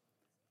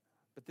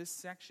 But this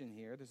section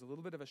here, there's a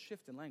little bit of a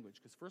shift in language,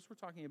 because first we're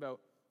talking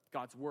about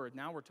God's word.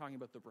 Now we're talking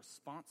about the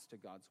response to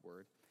God's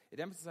word. It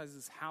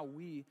emphasizes how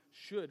we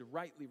should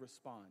rightly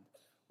respond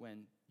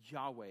when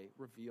Yahweh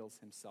reveals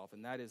himself,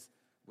 and that is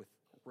with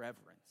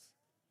reverence,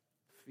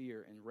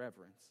 fear and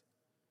reverence.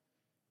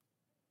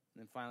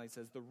 And then finally it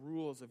says, the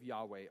rules of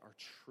Yahweh are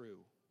true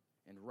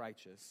and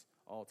righteous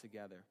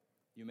altogether.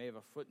 You may have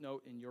a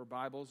footnote in your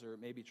Bibles, or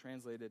it may be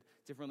translated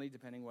differently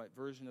depending what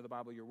version of the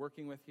Bible you're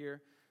working with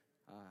here,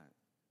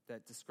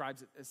 that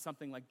describes it as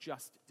something like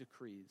just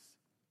decrees.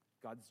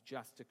 God's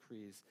just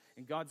decrees.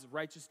 And God's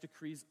righteous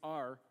decrees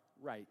are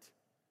right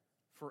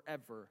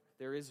forever.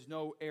 There is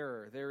no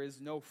error. There is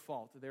no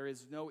fault. There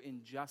is no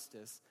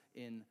injustice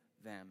in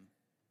them.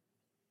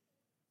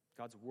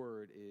 God's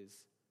word is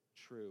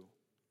true.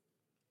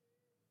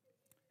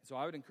 So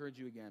I would encourage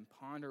you again,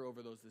 ponder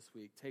over those this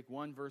week. Take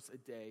one verse a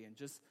day and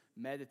just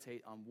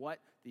meditate on what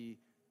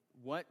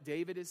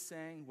David is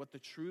saying, what the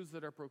truths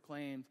that are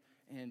proclaimed,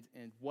 and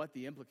what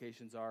the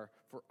implications are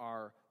for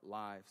our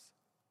lives.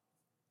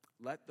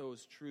 Let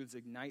those truths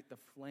ignite the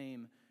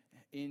flame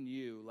in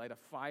you, light a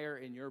fire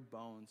in your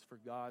bones for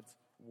God's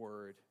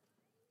word.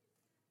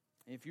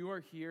 And if you are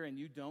here and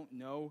you don't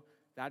know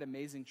that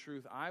amazing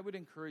truth, I would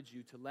encourage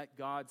you to let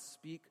God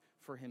speak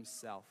for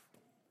himself.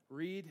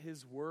 Read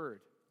his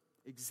word.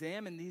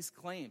 Examine these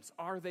claims.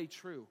 Are they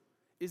true?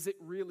 Is it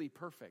really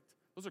perfect?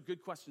 Those are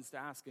good questions to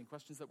ask, and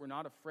questions that we're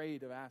not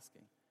afraid of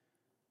asking.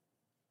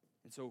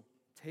 And so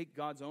take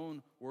God's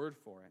own word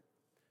for it.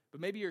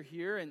 But maybe you're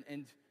here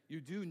and you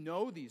do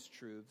know these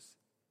truths.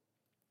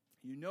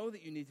 You know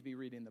that you need to be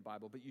reading the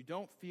Bible, but you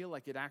don't feel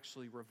like it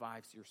actually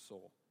revives your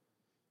soul.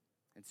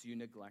 And so you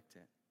neglect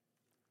it.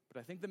 But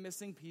I think the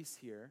missing piece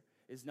here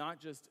is not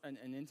just an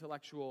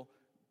intellectual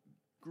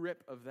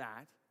grip of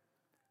that.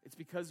 It's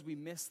because we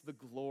miss the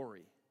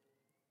glory.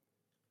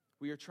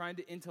 We are trying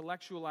to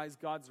intellectualize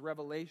God's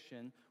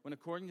revelation when,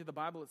 according to the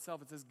Bible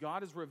itself, it says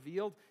God has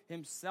revealed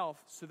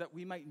himself so that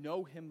we might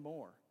know him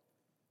more.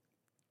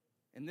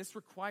 And this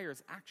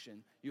requires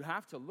action. You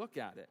have to look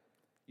at it.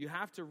 You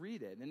have to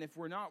read it. And if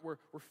we're not, we're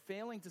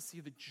failing to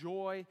see the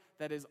joy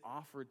that is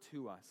offered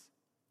to us.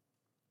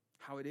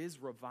 How it is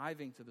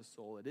reviving to the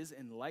soul. It is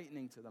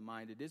enlightening to the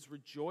mind. It is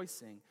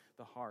rejoicing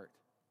the heart.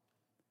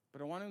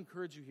 But I want to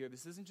encourage you here.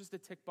 This isn't just a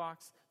tick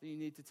box that you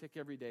need to tick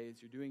every day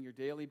as you're doing your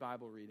daily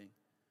Bible reading.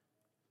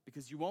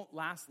 Because you won't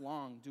last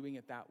long doing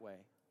it that way.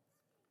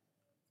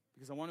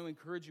 Because I want to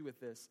encourage you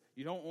with this.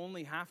 You don't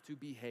only have to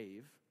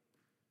behave.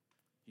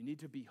 You need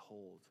to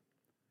behold.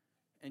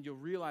 And you'll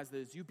realize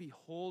that as you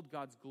behold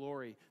God's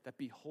glory, that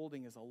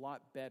beholding is a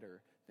lot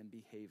better than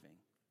behaving.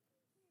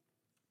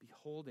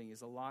 Beholding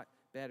is a lot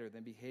better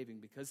than behaving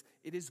because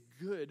it is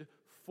good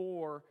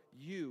for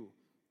you.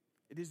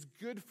 It is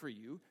good for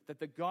you that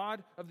the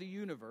God of the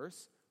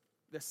universe,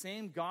 the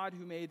same God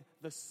who made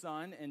the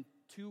sun and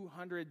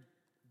 200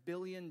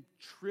 billion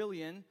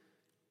trillion,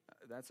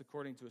 that's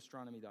according to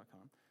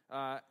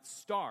astronomy.com,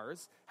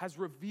 stars, has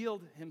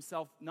revealed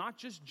himself not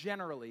just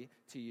generally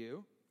to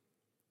you,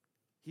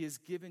 he has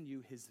given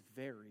you his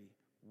very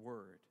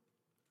word.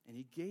 And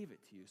he gave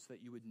it to you so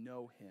that you would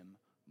know him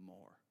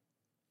more.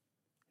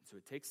 And so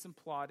it takes some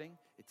plodding,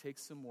 it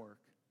takes some work,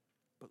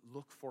 but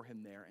look for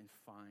him there and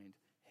find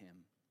him.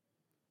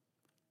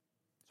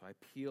 So I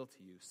appeal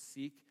to you,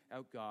 seek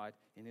out God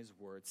in his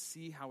word.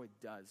 See how it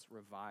does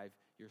revive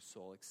your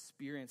soul.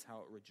 Experience how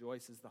it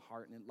rejoices the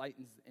heart and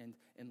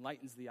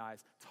enlightens the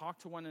eyes. Talk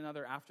to one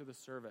another after the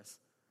service.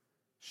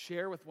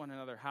 Share with one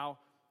another how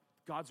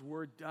God's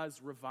word does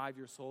revive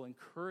your soul.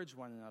 Encourage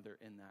one another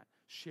in that.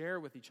 Share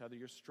with each other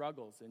your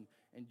struggles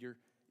and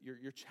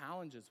your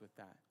challenges with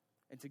that.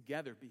 And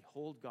together,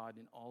 behold God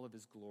in all of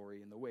his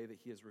glory in the way that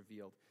he has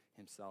revealed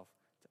himself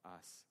to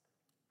us.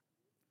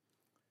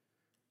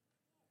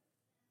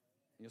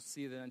 You'll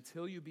see that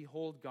until you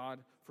behold God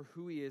for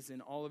who he is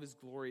in all of his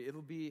glory,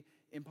 it'll be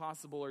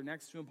impossible or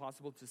next to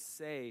impossible to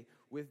say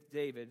with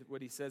David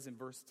what he says in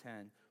verse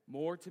 10.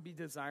 More to be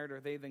desired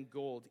are they than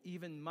gold,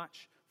 even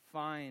much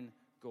fine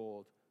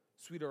gold.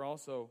 Sweeter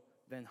also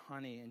than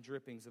honey and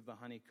drippings of the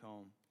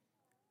honeycomb.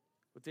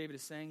 What David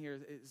is saying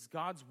here is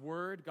God's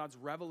word, God's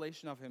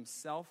revelation of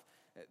himself,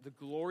 the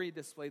glory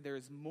displayed there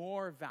is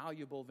more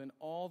valuable than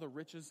all the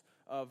riches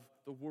of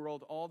the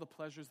world, all the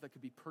pleasures that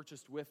could be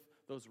purchased with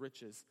those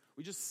riches.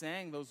 We just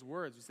sang those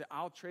words. We said,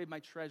 I'll trade my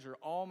treasure,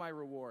 all my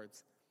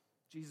rewards.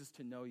 Jesus,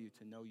 to know you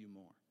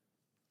more.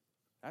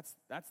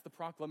 That's the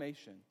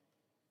proclamation.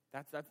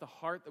 That's the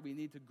heart that we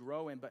need to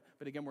grow in. But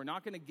again, we're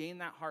not going to gain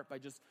that heart by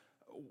just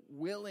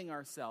willing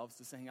ourselves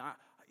to saying,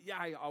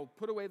 I'll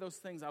put away those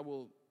things, I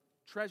will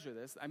treasure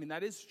this. I mean,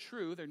 that is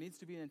true. There needs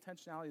to be an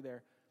intentionality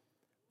there.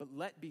 But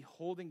let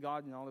beholding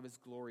God in all of his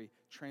glory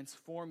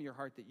transform your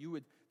heart,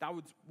 that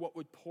would what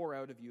would pour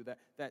out of you,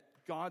 that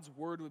God's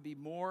word would be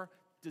more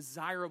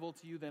desirable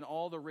to you than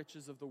all the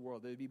riches of the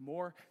world. It would be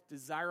more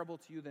desirable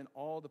to you than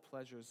all the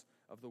pleasures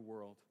of the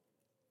world.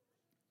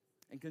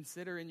 And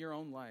consider in your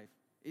own life,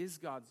 is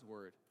God's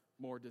word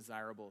more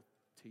desirable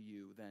to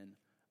you than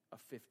a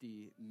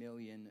 $50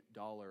 million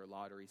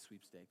lottery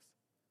sweepstakes?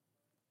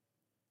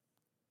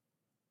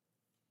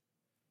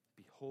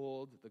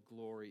 Behold the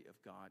glory of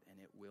God, and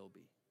it will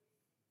be.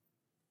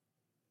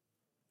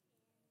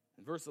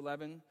 And verse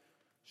 11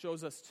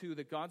 shows us, too,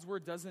 that God's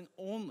word doesn't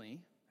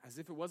only, as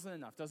if it wasn't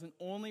enough, doesn't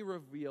only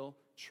reveal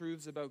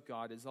truths about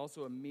God. It is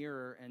also a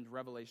mirror and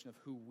revelation of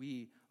who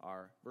we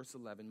are. Verse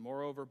 11,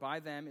 moreover, by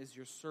them is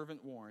your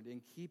servant warned.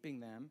 In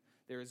keeping them,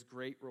 there is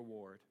great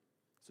reward.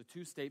 So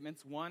two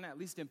statements. One, at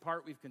least in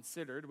part, we've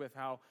considered with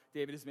how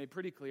David has made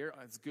pretty clear,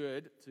 it's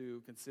good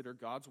to consider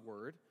God's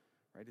word.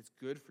 Right? It's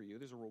good for you.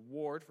 There's a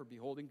reward for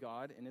beholding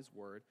God in his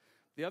word.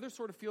 The other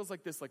sort of feels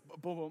like this, like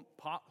boom, boom,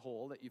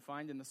 pothole that you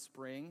find in the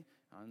spring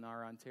on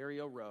our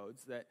Ontario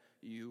roads, that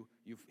you've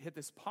hit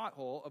this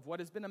pothole of what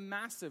has been a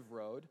massive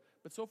road,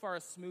 but so far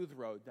a smooth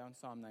road down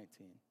Psalm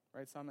 19.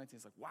 Right? Psalm 19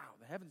 is like, wow,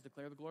 the heavens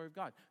declare the glory of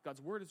God.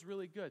 God's word is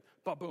really good.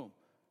 But boom,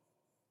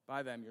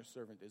 by them your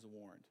servant is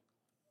warned.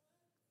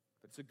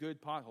 But it's a good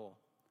pothole.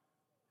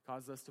 It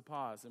causes us to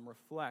pause and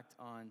reflect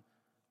on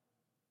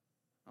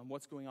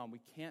what's going on.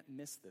 We can't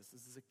miss this.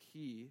 This is a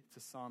key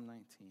to Psalm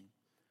 19.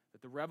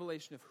 That the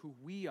revelation of who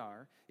we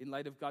are in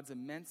light of God's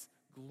immense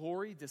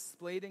glory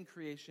displayed in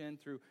creation,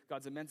 through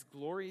God's immense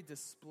glory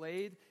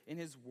displayed in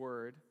his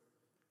word,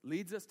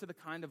 leads us to the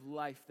kind of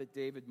life that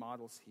David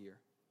models here.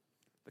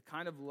 The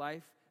kind of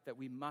life that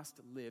we must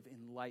live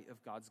in light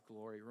of God's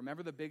glory.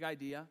 Remember the big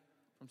idea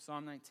from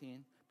Psalm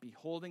 19?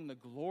 Beholding the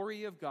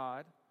glory of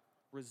God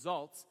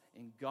results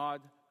in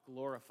God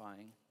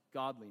glorifying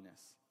godliness.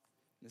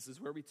 This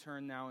is where we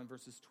turn now in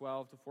verses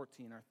 12 to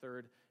 14, our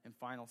third and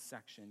final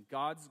section.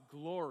 God's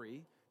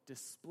glory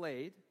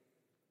displayed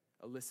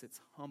elicits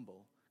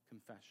humble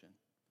confession.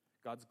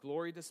 God's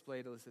glory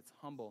displayed elicits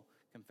humble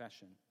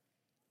confession.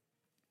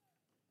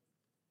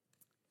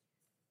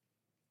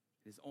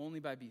 It is only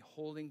by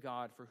beholding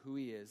God for who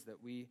he is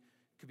that we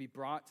could be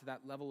brought to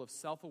that level of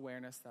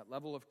self-awareness, that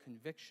level of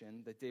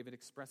conviction that David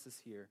expresses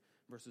here,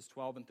 verses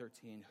 12 and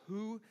 13.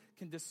 Who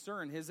can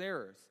discern his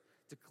errors?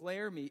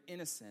 Declare me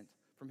innocent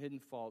from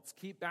hidden faults.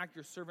 Keep back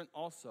your servant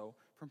also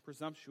from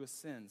presumptuous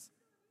sins.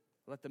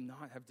 Let them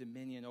not have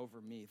dominion over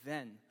me.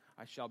 Then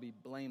I shall be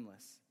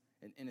blameless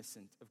and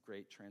innocent of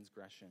great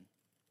transgression.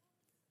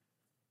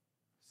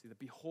 See, that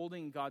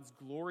beholding God's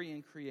glory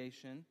in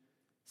creation,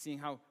 seeing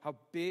how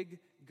big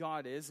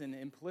God is, and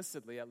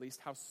implicitly at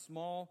least how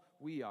small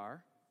we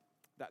are,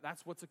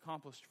 that's what's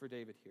accomplished for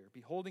David here.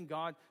 Beholding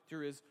God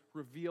through his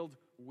revealed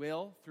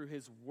will, through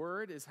his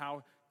word, is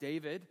how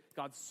David,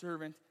 God's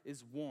servant,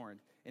 is warned.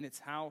 And it's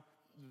how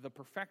the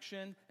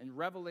perfection and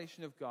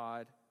revelation of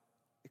God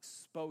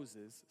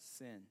exposes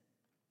sin.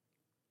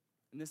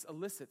 And this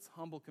elicits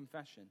humble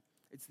confession.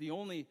 It's the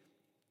only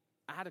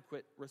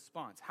adequate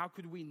response. How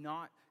could we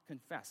not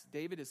confess?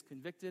 David is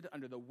convicted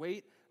under the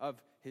weight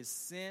of his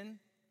sin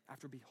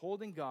after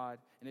beholding God,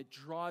 and it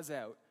draws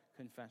out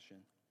confession.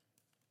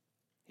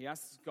 He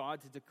asks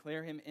God to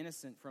declare him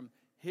innocent from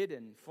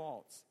hidden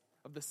faults,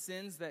 of the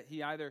sins that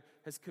he either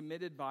has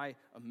committed by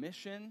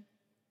omission,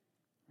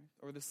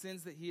 or the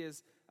sins that he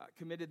has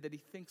committed that he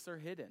thinks are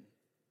hidden.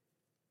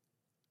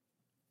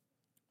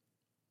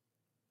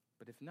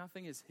 But if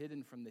nothing is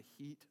hidden from the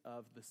heat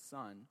of the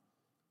sun,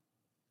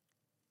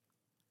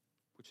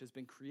 which has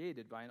been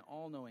created by an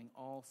all-knowing,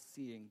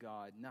 all-seeing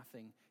God,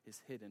 nothing is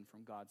hidden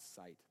from God's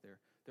sight.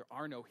 There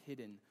are no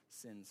hidden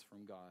sins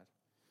from God.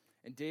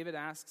 And David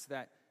asks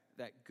that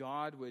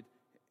God would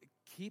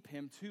keep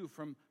him too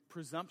from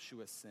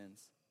presumptuous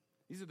sins.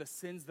 These are the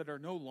sins that are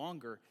no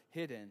longer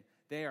hidden.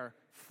 They are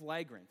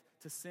flagrant.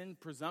 To sin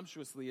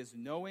presumptuously is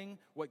knowing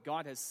what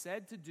God has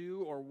said to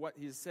do or what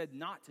he has said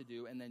not to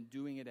do and then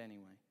doing it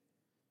anyway.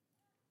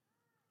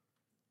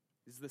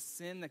 This is the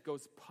sin that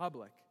goes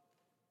public.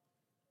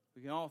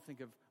 We can all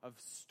think of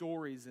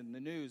stories in the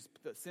news,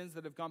 the sins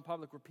that have gone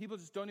public where people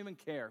just don't even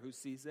care who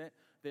sees it.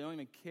 They don't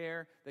even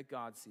care that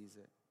God sees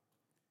it.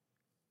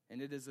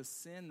 And it is a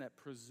sin that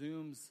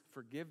presumes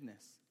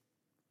forgiveness.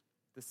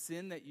 The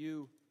sin that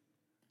you,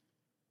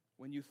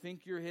 when you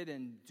think you're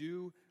hidden,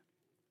 do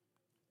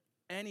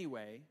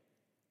anyway,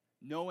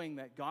 knowing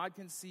that God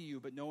can see you,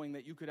 but knowing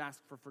that you could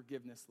ask for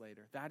forgiveness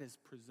later. That is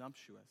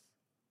presumptuous.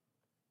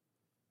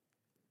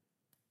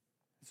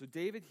 So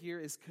David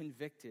here is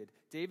convicted.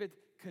 David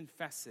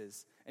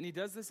confesses. And he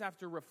does this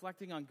after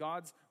reflecting on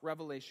God's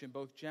revelation,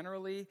 both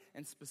generally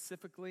and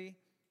specifically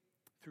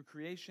through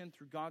creation,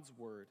 through God's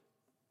word.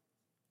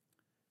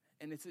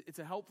 And it's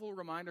a helpful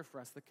reminder for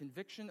us. The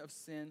conviction of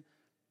sin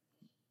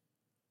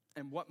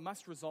and what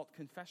must result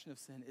confession of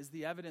sin is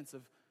the evidence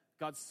of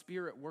God's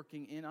Spirit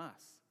working in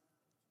us.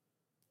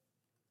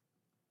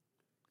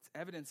 It's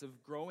evidence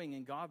of growing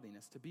in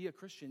godliness. To be a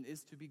Christian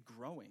is to be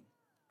growing.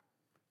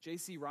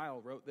 J.C.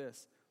 Ryle wrote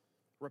this: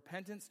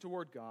 repentance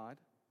toward God,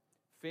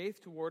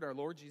 faith toward our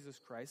Lord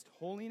Jesus Christ,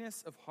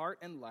 holiness of heart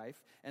and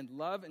life, and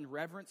love and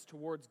reverence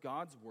towards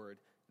God's word.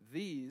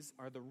 These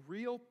are the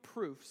real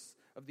proofs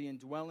of the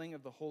indwelling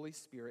of the Holy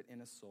Spirit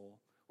in a soul.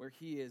 Where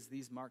he is,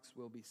 these marks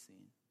will be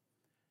seen.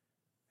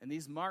 And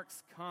these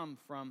marks come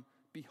from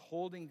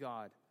beholding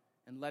God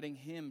and letting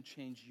him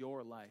change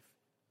your life.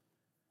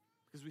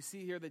 Because we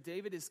see here that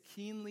David is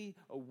keenly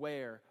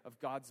aware of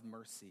God's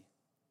mercy.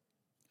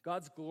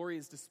 God's glory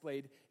is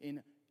displayed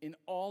in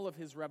all of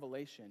his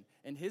revelation.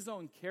 And his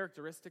own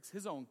characteristics,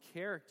 his own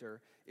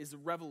character is a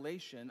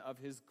revelation of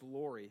his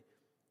glory.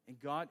 And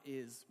God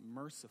is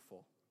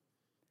merciful.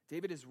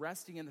 David is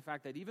resting in the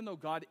fact that even though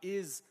God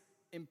is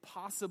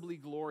impossibly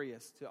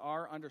glorious to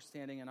our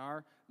understanding and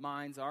our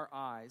minds, our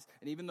eyes,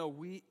 and even though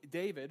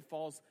David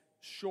falls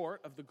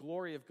short of the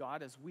glory of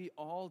God, as we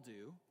all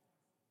do,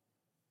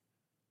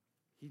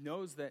 he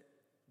knows that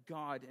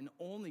God and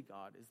only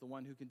God is the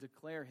one who can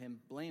declare him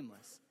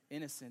blameless,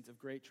 innocent of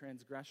great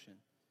transgression.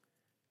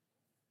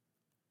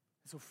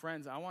 So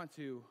friends, I want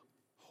to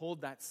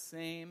hold that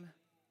same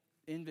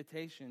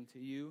invitation to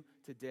you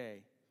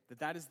today,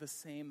 that is the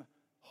same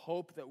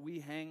hope that we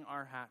hang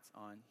our hats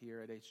on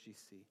here at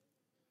HGC,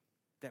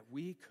 that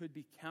we could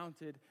be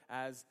counted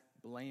as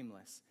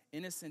blameless,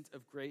 innocent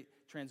of great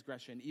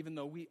transgression, even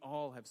though we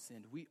all have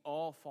sinned. We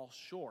all fall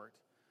short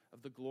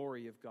of the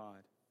glory of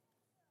God.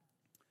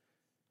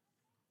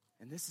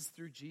 And this is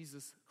through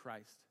Jesus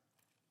Christ,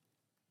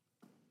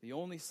 the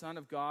only Son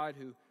of God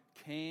who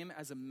came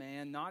as a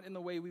man, not in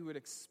the way we would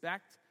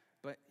expect,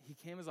 but he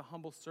came as a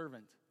humble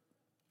servant.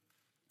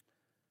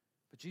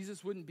 But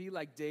Jesus wouldn't be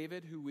like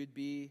David, who would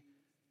be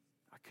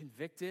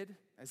convicted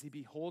as he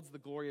beholds the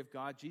glory of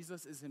God.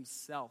 Jesus is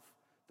himself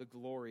the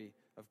glory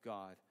of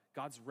God,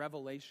 God's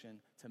revelation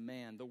to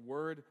man, the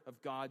Word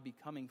of God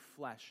becoming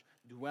flesh,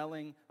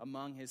 dwelling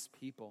among his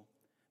people.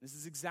 This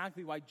is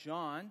exactly why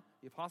John,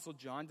 the Apostle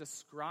John,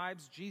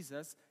 describes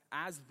Jesus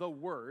as the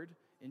Word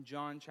in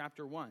John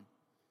chapter 1.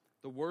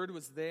 The Word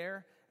was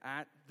there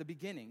at the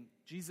beginning.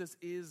 Jesus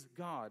is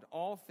God.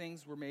 All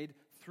things were made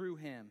through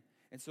him.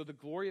 And so the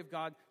glory of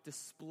God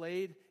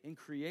displayed in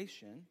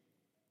creation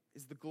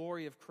is the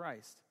glory of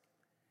Christ.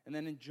 And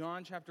then in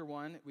John chapter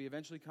 1, we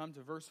eventually come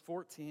to verse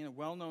 14, a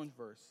well-known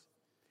verse.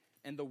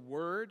 And the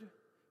Word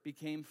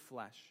became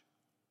flesh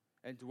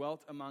and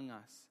dwelt among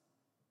us.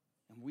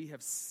 And we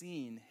have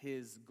seen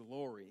his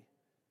glory.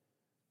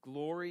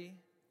 Glory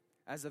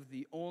as of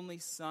the only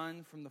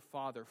Son from the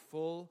Father,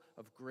 full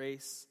of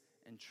grace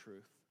and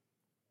truth.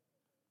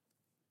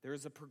 There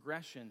is a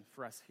progression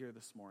for us here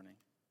this morning.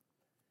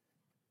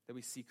 That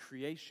we see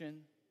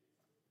creation,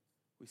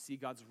 we see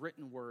God's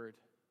written word,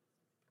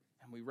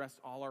 and we rest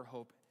all our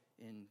hope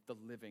in the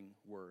living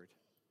word.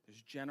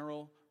 There's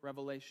general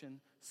revelation,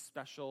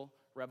 special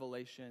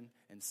revelation,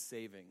 and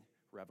saving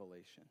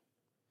revelation.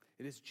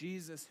 It is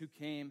Jesus who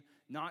came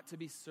not to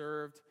be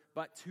served,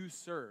 but to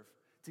serve,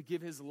 to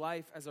give his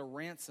life as a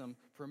ransom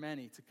for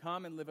many, to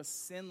come and live a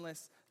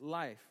sinless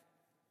life,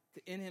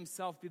 to in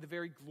himself be the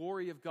very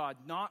glory of God,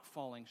 not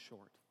falling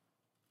short,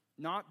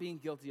 not being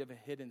guilty of a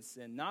hidden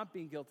sin, not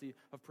being guilty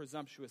of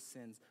presumptuous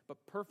sins,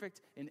 but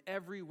perfect in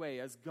every way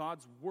as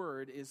God's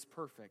word is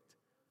perfect.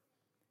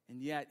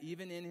 And yet,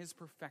 even in his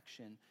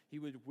perfection, he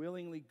would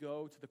willingly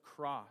go to the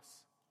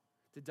cross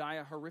to die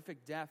a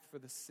horrific death for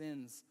the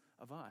sins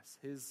of us,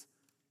 his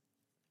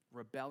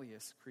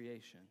rebellious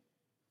creation.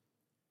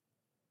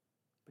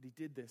 But he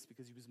did this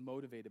because he was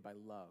motivated by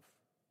love.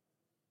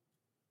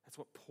 That's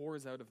what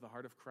pours out of the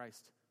heart of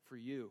Christ for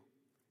you.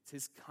 It's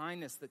his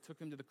kindness that took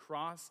him to the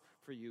cross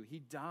for you. He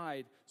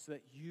died so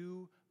that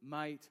you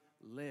might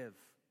live.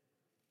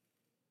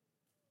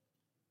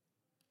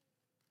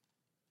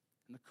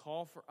 And the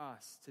call for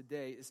us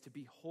today is to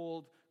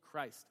behold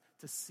Christ,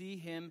 to see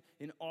him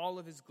in all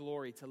of his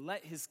glory, to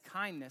let his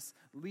kindness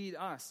lead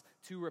us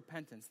to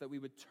repentance, that we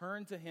would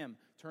turn to him,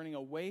 turning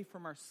away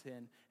from our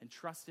sin and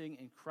trusting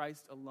in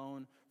Christ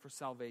alone for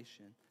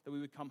salvation, that we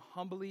would come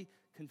humbly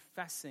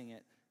confessing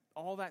it,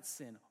 all that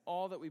sin,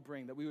 all that we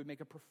bring, that we would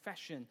make a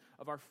profession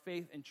of our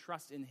faith and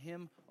trust in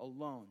him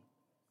alone.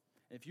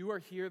 And if you are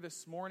here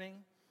this morning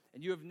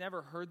and you have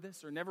never heard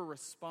this or never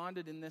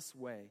responded in this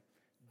way,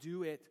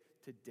 do it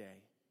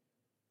today.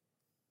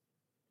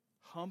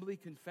 Humbly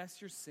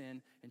confess your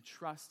sin and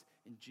trust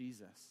in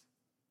Jesus.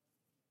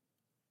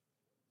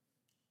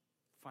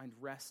 Find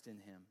rest in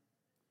him.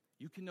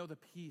 You can know the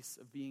peace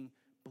of being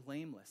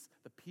blameless,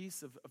 the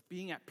peace of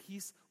being at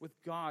peace with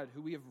God,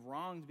 who we have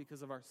wronged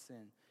because of our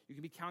sin. You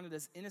can be counted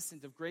as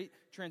innocent of great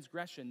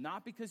transgression,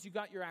 not because you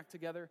got your act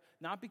together,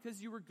 not because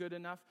you were good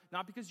enough,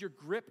 not because your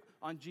grip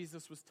on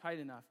Jesus was tight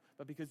enough,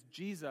 but because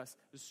Jesus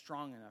is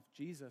strong enough.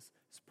 Jesus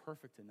is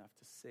perfect enough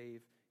to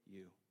save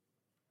you.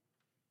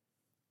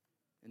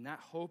 And that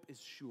hope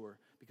is sure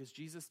because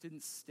Jesus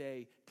didn't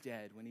stay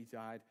dead when he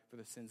died for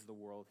the sins of the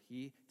world.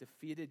 He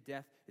defeated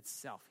death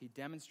itself. He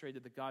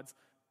demonstrated that God's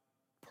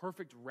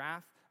perfect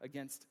wrath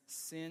against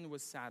sin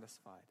was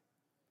satisfied.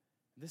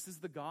 This is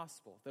the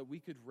gospel, that we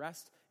could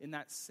rest in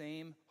that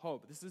same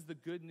hope. This is the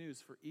good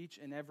news for each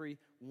and every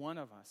one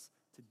of us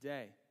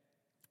today.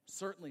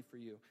 Certainly for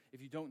you,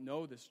 if you don't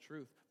know this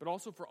truth, but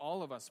also for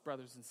all of us,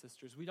 brothers and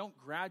sisters. We don't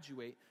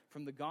graduate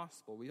from the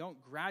gospel. We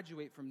don't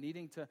graduate from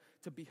needing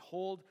to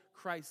behold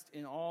Christ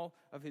in all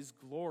of his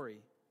glory.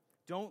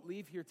 Don't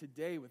leave here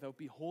today without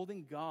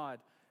beholding God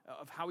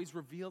of how he's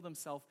revealed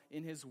himself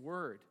in his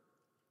word.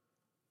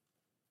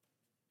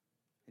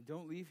 And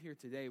don't leave here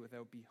today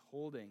without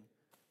beholding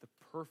the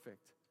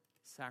perfect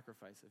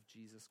sacrifice of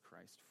Jesus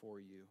Christ for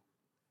you.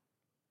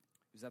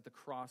 It was at the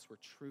cross where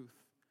truth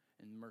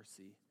and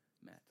mercy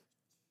met.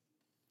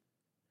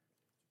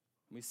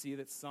 We see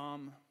that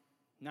Psalm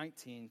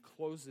 19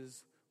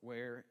 closes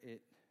where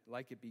it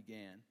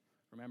began.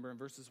 Remember in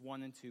verses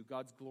 1 and 2,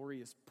 God's glory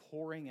is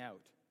pouring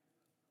out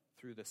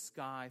through the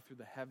sky, through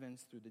the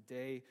heavens, through the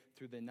day,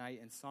 through the night.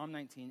 And Psalm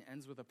 19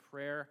 ends with a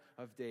prayer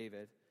of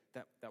David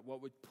that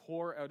what would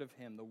pour out of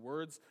him, the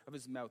words of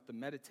his mouth, the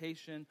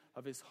meditation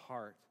of his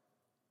heart,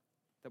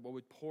 that what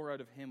would pour out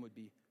of him would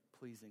be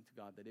pleasing to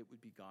God, that it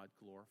would be God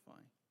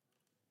glorifying.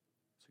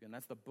 So again,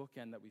 that's the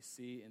bookend that we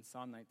see in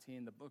Psalm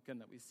 19, the bookend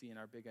that we see in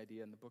our big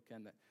idea, and the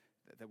bookend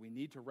that we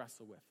need to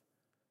wrestle with.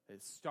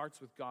 It starts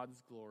with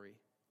God's glory,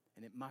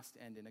 and it must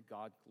end in a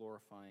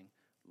God-glorifying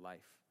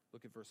life.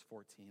 Look at verse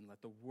 14.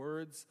 Let the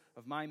words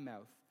of my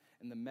mouth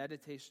and the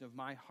meditation of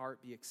my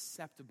heart be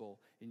acceptable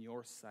in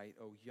your sight,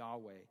 O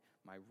Yahweh,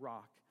 my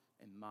rock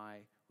and my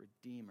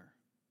redeemer.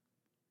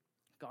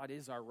 God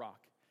is our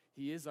rock.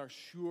 He is our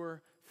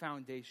sure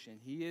foundation.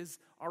 He is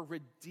our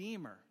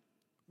redeemer.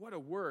 What a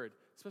word,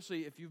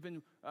 especially if you've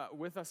been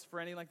with us for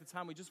any length of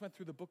time. We just went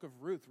through the book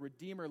of Ruth,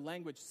 redeemer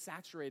language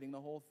saturating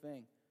the whole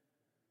thing.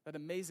 That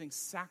amazing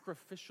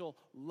sacrificial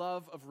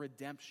love of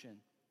redemption.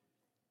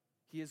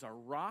 He is our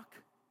rock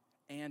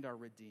and our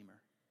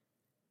redeemer.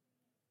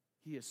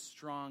 He is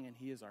strong and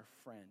he is our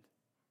friend.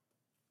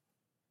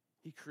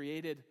 He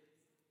created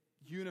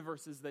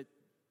universes that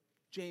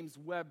James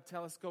Webb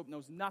Telescope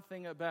knows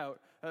nothing about,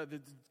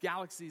 the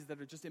galaxies that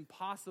are just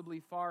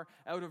impossibly far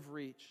out of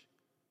reach.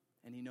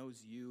 And he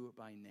knows you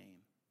by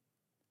name.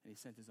 And he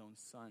sent his own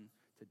son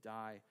to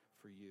die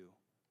for you.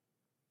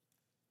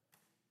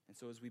 And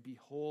so as we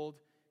behold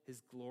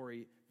his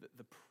glory,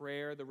 the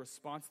prayer, the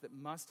response that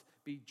must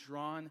be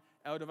drawn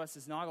out of us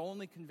is not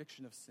only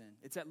conviction of sin.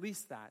 It's at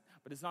least that,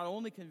 but it's not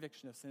only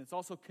conviction of sin, it's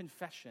also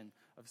confession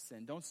of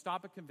sin. Don't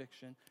stop at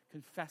conviction.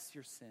 Confess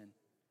your sin.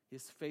 He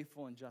is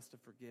faithful and just to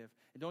forgive.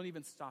 And don't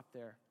even stop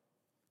there.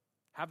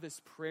 Have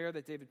this prayer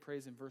that David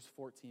prays in verse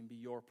 14 be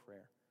your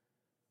prayer.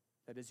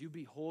 That as you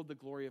behold the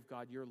glory of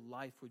God, your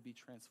life would be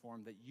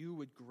transformed, that you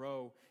would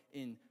grow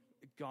in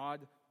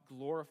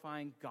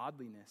God-glorifying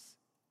godliness.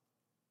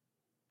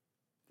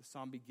 The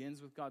psalm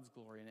begins with God's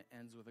glory and it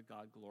ends with a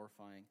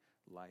God-glorifying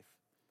life.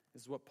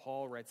 This is what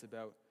Paul writes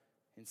about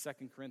in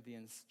 2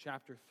 Corinthians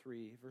chapter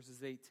 3,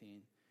 verses 18.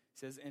 He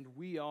says, "And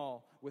we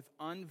all, with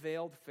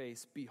unveiled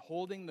face,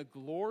 beholding the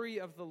glory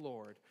of the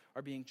Lord,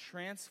 are being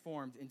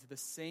transformed into the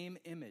same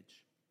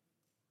image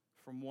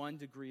from one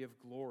degree of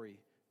glory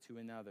to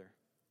another.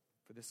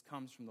 For this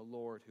comes from the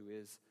Lord who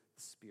is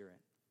the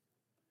Spirit."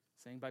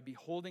 Saying by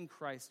beholding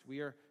Christ, we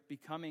are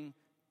becoming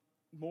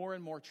more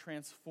and more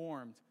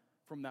transformed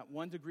from that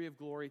one degree of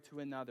glory to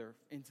another,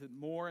 into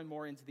more and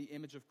more into the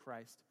image of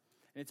Christ.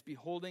 And it's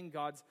beholding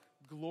God's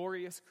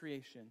glorious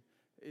creation.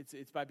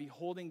 It's by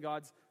beholding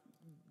God's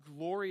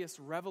glorious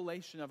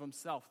revelation of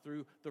himself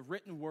through the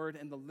written word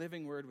and the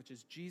living word, which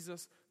is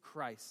Jesus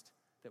Christ,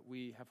 that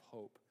we have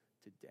hope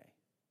today.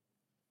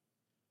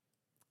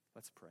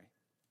 Let's pray.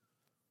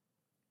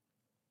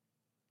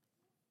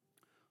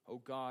 O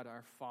God,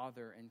 our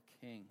Father and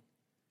King,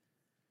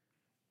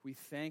 we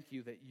thank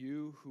you that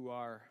you who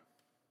are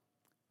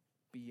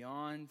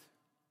beyond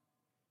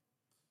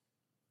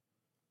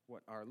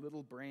what our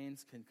little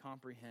brains can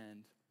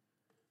comprehend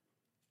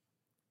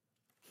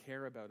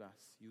care about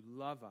us, you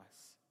love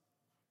us,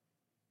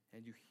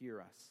 and you hear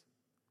us.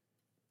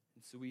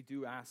 And so we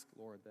do ask,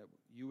 Lord, that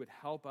you would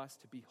help us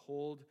to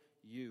behold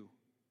you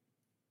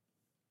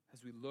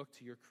as we look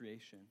to your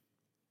creation.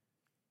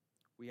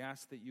 We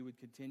ask that you would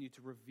continue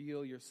to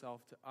reveal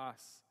yourself to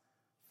us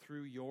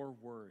through your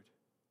word,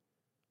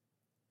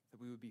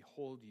 that we would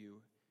behold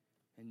you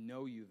and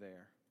know you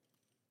there.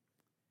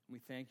 And we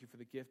thank you for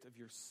the gift of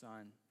your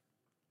Son,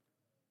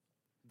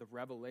 the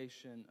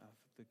revelation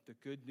of the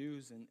good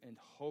news and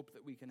hope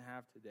that we can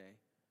have today.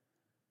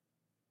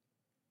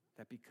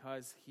 That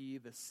because he,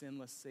 the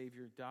sinless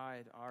Savior,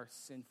 died, our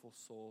sinful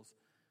souls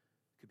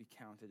could be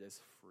counted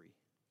as free.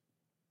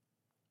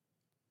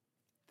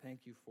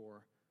 Thank you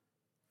for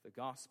the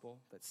gospel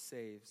that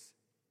saves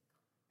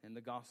and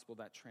the gospel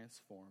that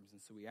transforms.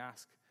 And so we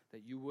ask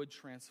that you would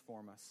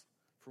transform us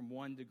from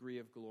one degree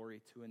of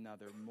glory to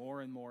another,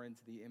 more and more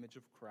into the image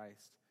of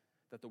Christ,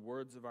 that the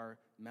words of our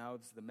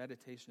mouths, the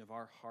meditation of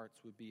our hearts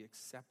would be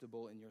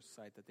acceptable in your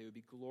sight, that they would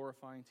be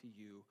glorifying to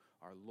you,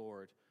 our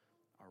Lord,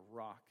 our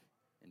rock,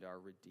 and our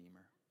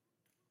Redeemer.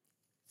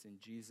 It's in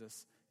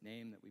Jesus'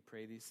 name that we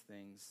pray these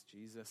things.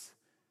 Jesus,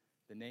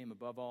 the name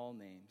above all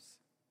names.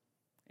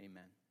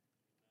 Amen.